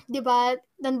 di ba,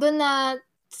 nandun na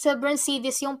sa burn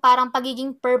CDs yung parang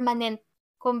pagiging permanent.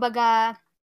 Kumbaga,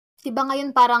 di ba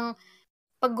ngayon parang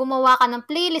pag gumawa ka ng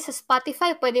playlist sa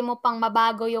Spotify, pwede mo pang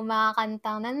mabago yung mga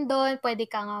kantang nandun, pwede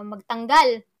kang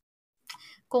magtanggal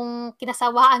kung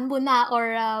kinasawaan mo na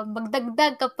or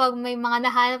magdagdag kapag may mga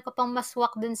nahanap ka pang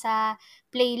maswak dun sa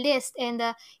playlist.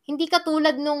 And hindi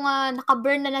katulad nung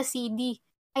nakaburn na CD.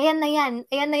 Ayan na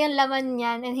yan laman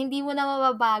yan and hindi mo na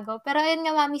mababago. Pero ayun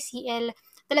nga, Mami C-Elle,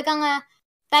 talagang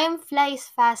time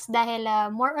flies fast dahil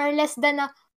more or less than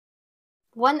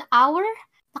 1 hour,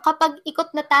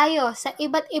 nakapag-ikot na tayo sa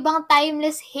iba't ibang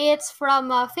timeless hits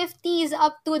from 50s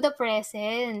up to the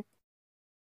present.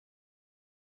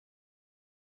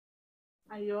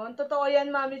 Ayun, totoo yan,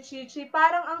 Mami Chichi.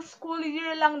 Parang ang school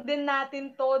year lang din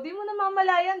natin to. Di mo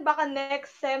namamalayan, baka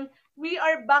next sem, we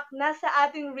are back na sa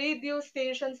ating radio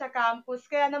station sa campus.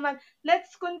 Kaya naman,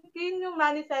 let's continue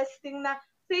manifesting na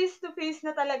face-to-face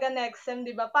na talaga next sem,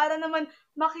 di ba? Para naman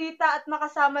makita at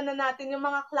makasama na natin yung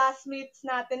mga classmates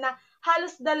natin na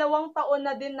halos 2 taon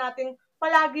na din nating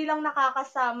palagi lang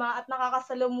nakakasama at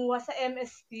nakakasalamuha sa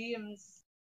MS Teams.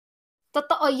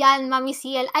 Totoo yan, Mami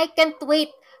C-Elle. I can't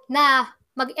wait na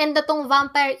mag-end na tong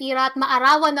vampire era at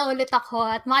maarawan na ulit ako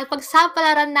at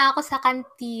makipagsapalaran na ako sa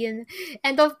kantin.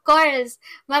 And of course,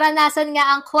 maranasan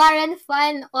nga ang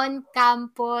QuaranFun on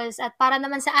campus. At para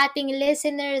naman sa ating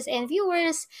listeners and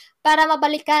viewers, para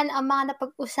mabalikan ang mga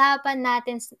napag-usapan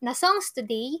natin na songs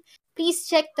today, please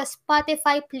check the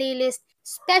Spotify playlist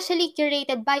specially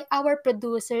curated by our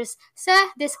producers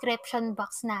sa description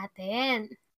box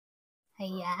natin.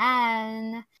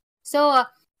 Ayan. So,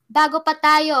 bago pa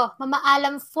tayo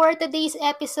mamaalam for today's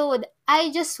episode,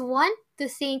 I just want to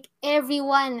thank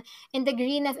everyone in the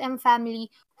Green FM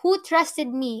family who trusted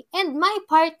me and my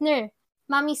partner,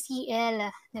 Mami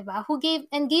C-Elle, diba? Who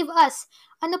gave us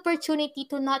an opportunity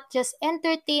to not just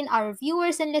entertain our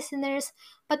viewers and listeners,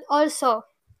 but also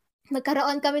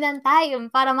magkaroon kami ng time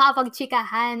para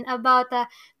makapagchikahan about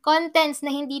contents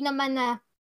na hindi naman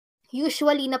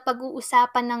usually na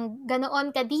pag-uusapan ng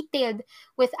ganoon ka-detailed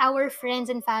with our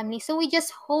friends and family. So we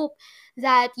just hope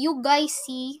that you guys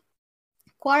see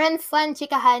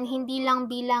Quaranfunchikahan hindi lang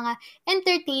bilang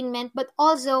entertainment but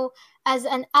also as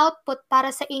an output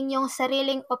para sa inyong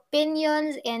sariling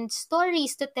opinions and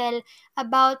stories to tell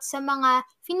about sa mga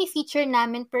fini-feature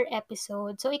namin per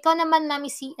episode. So ikaw naman,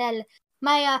 Mami C-Elle,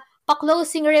 may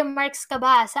pa-closing remarks ka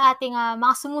ba sa ating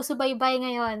mga sumusubaybay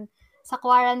ngayon sa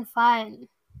QuaranFun?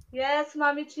 Yes,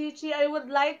 Mami Chichi, I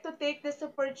would like to take this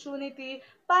opportunity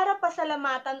para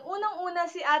pasalamatan.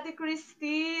 Unang-una si Ate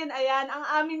Christine, ayan, ang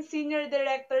aming Senior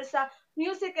Director sa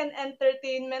Music and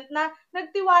Entertainment na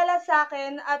nagtiwala sa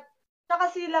akin, at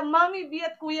saka sila Mami B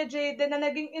at Kuya Jayden na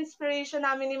naging inspiration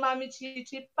namin ni Mami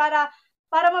Chichi para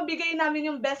mabigay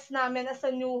namin yung best namin as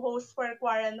a new host for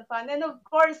QuaranFun. And of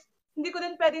course, hindi ko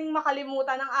din pwedeng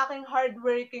makalimutan ang aking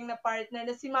hardworking na partner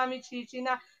na si Mami Chichi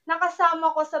na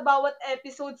nakasama ko sa bawat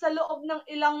episode sa loob ng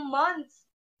ilang months.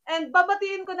 And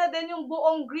babatiin ko na din yung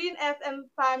buong Green FM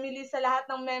family sa lahat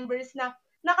ng members na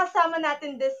nakasama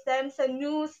natin this time sa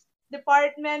news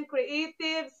department,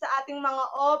 creative, sa ating mga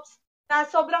ops, na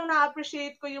sobrang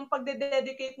na-appreciate ko yung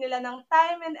pagde-dedicate nila ng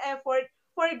time and effort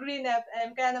for Green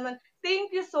FM. Kaya naman,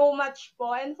 thank you so much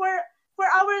po. And for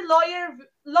our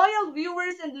loyal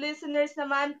viewers and listeners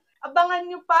naman, abangan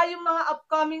nyo pa yung mga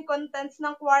upcoming contents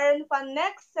ng QuaranFun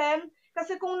next sem.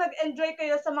 Kasi kung nag-enjoy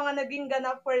kayo sa mga naging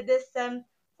ganap for this sem,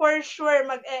 for sure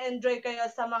mag-e-enjoy kayo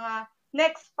sa mga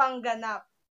next pang ganap.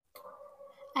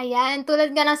 Ayan,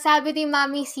 tulad nga ng sabi ni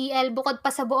Mami C-Elle, bukod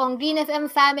pa sa buong Green FM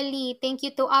family, thank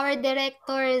you to our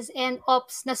directors and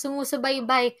ops na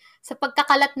sumusubaybay sa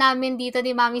pagkakalat namin dito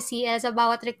ni Mami C-Elle sa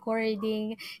bawat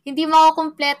recording. Hindi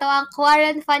makukumpleto ang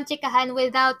Quaranfunchikahan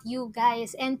without you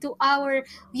guys. And to our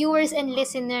viewers and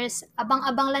listeners,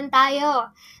 abang-abang lang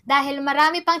tayo. Dahil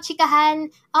marami pang chikahan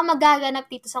ang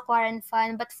magaganap dito sa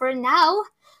QuaranFun. But for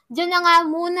now, diyan na nga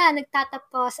muna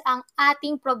nagtatapos ang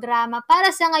ating programa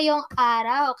para sa ngayong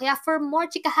araw. Kaya for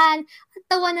more chikahan at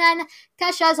tawanan,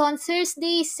 catch us on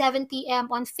Thursday, 7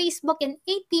 p.m. on Facebook and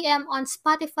 8 p.m. on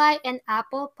Spotify and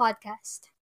Apple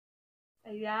Podcast.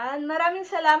 Ayan, maraming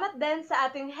salamat din sa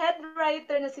ating head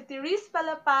writer na si Therese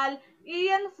Palapal,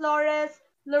 Ian Flores,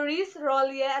 Loris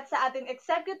Rolie at sa ating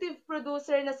executive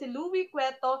producer na si Louie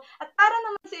Cueto. At para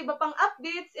naman sa iba pang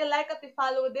updates, i-like at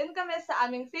i-follow din kami sa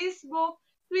aming Facebook,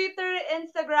 Twitter,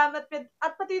 Instagram at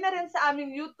pati na rin sa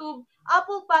aming YouTube,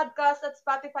 Apple Podcast at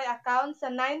Spotify account sa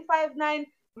 959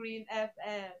 Green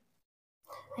FM.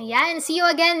 Ayan, see you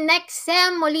again next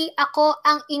sem. Muli ako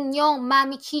ang inyong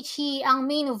Mami Chichi, ang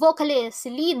main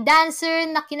vocalist, lead dancer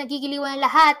na kinagigiliwan ng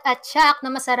lahat at tsak na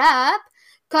masarap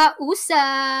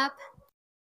kausap.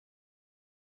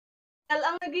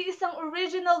 Ang nag-iisang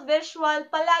original visual,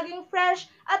 palaging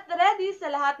fresh at ready sa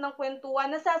lahat ng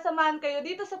kwentuhan. Nasasamahan kayo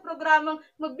dito sa programang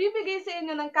magbibigay sa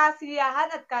inyo ng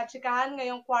kasiyahan at kachikahan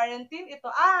ngayong quarantine.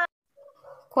 Ito ang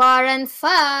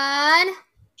QuaranFun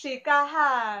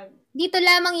Chikahan. Dito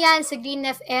lamang yan sa Green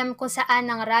FM kung saan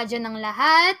ang radyo ng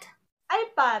lahat ay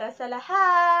para sa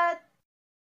lahat.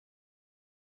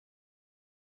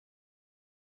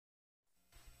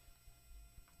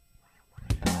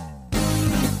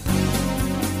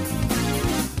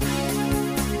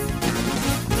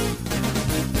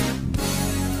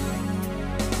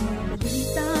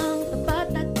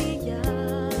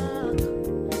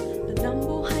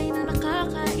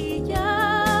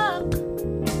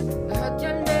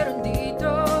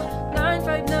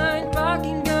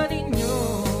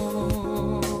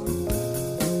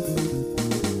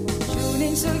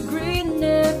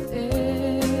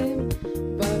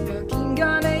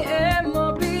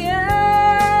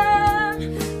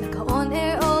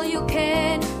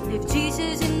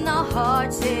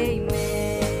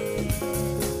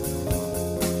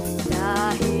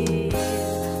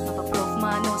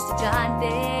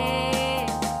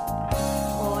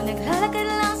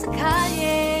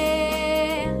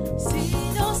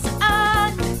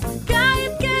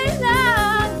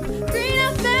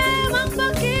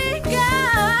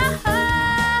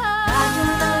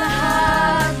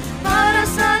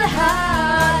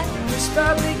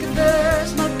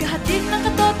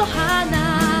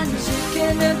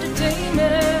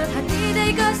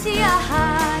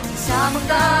 Kasama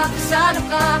ka, kasalo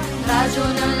ka, radyo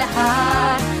ng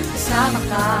lahat. Kasama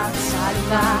ka, kasalo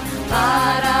ka,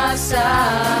 para sa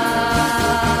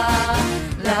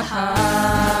lahat.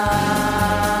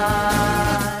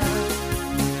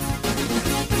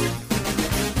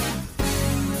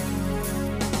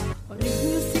 Ulit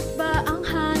music ba ang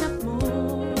hanap mo?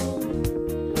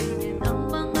 Yan ang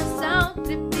mga sound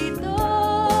trip dito.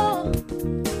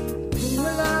 Kung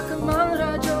wala ka mang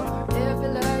radyo,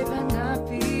 live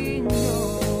hanapin nyo.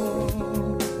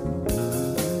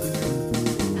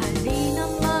 Halina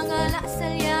mga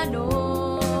lasalyano,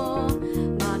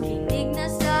 makinig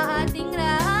na sa ating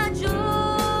radyo.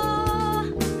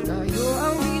 Tayo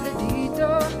ang bida dito,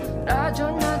 radyo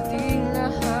nating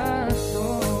lahat to.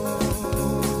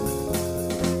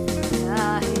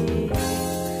 Dahil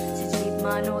si jeep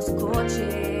man o sa kotse,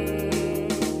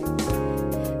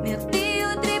 milk tea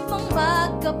o trip mong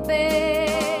magkape,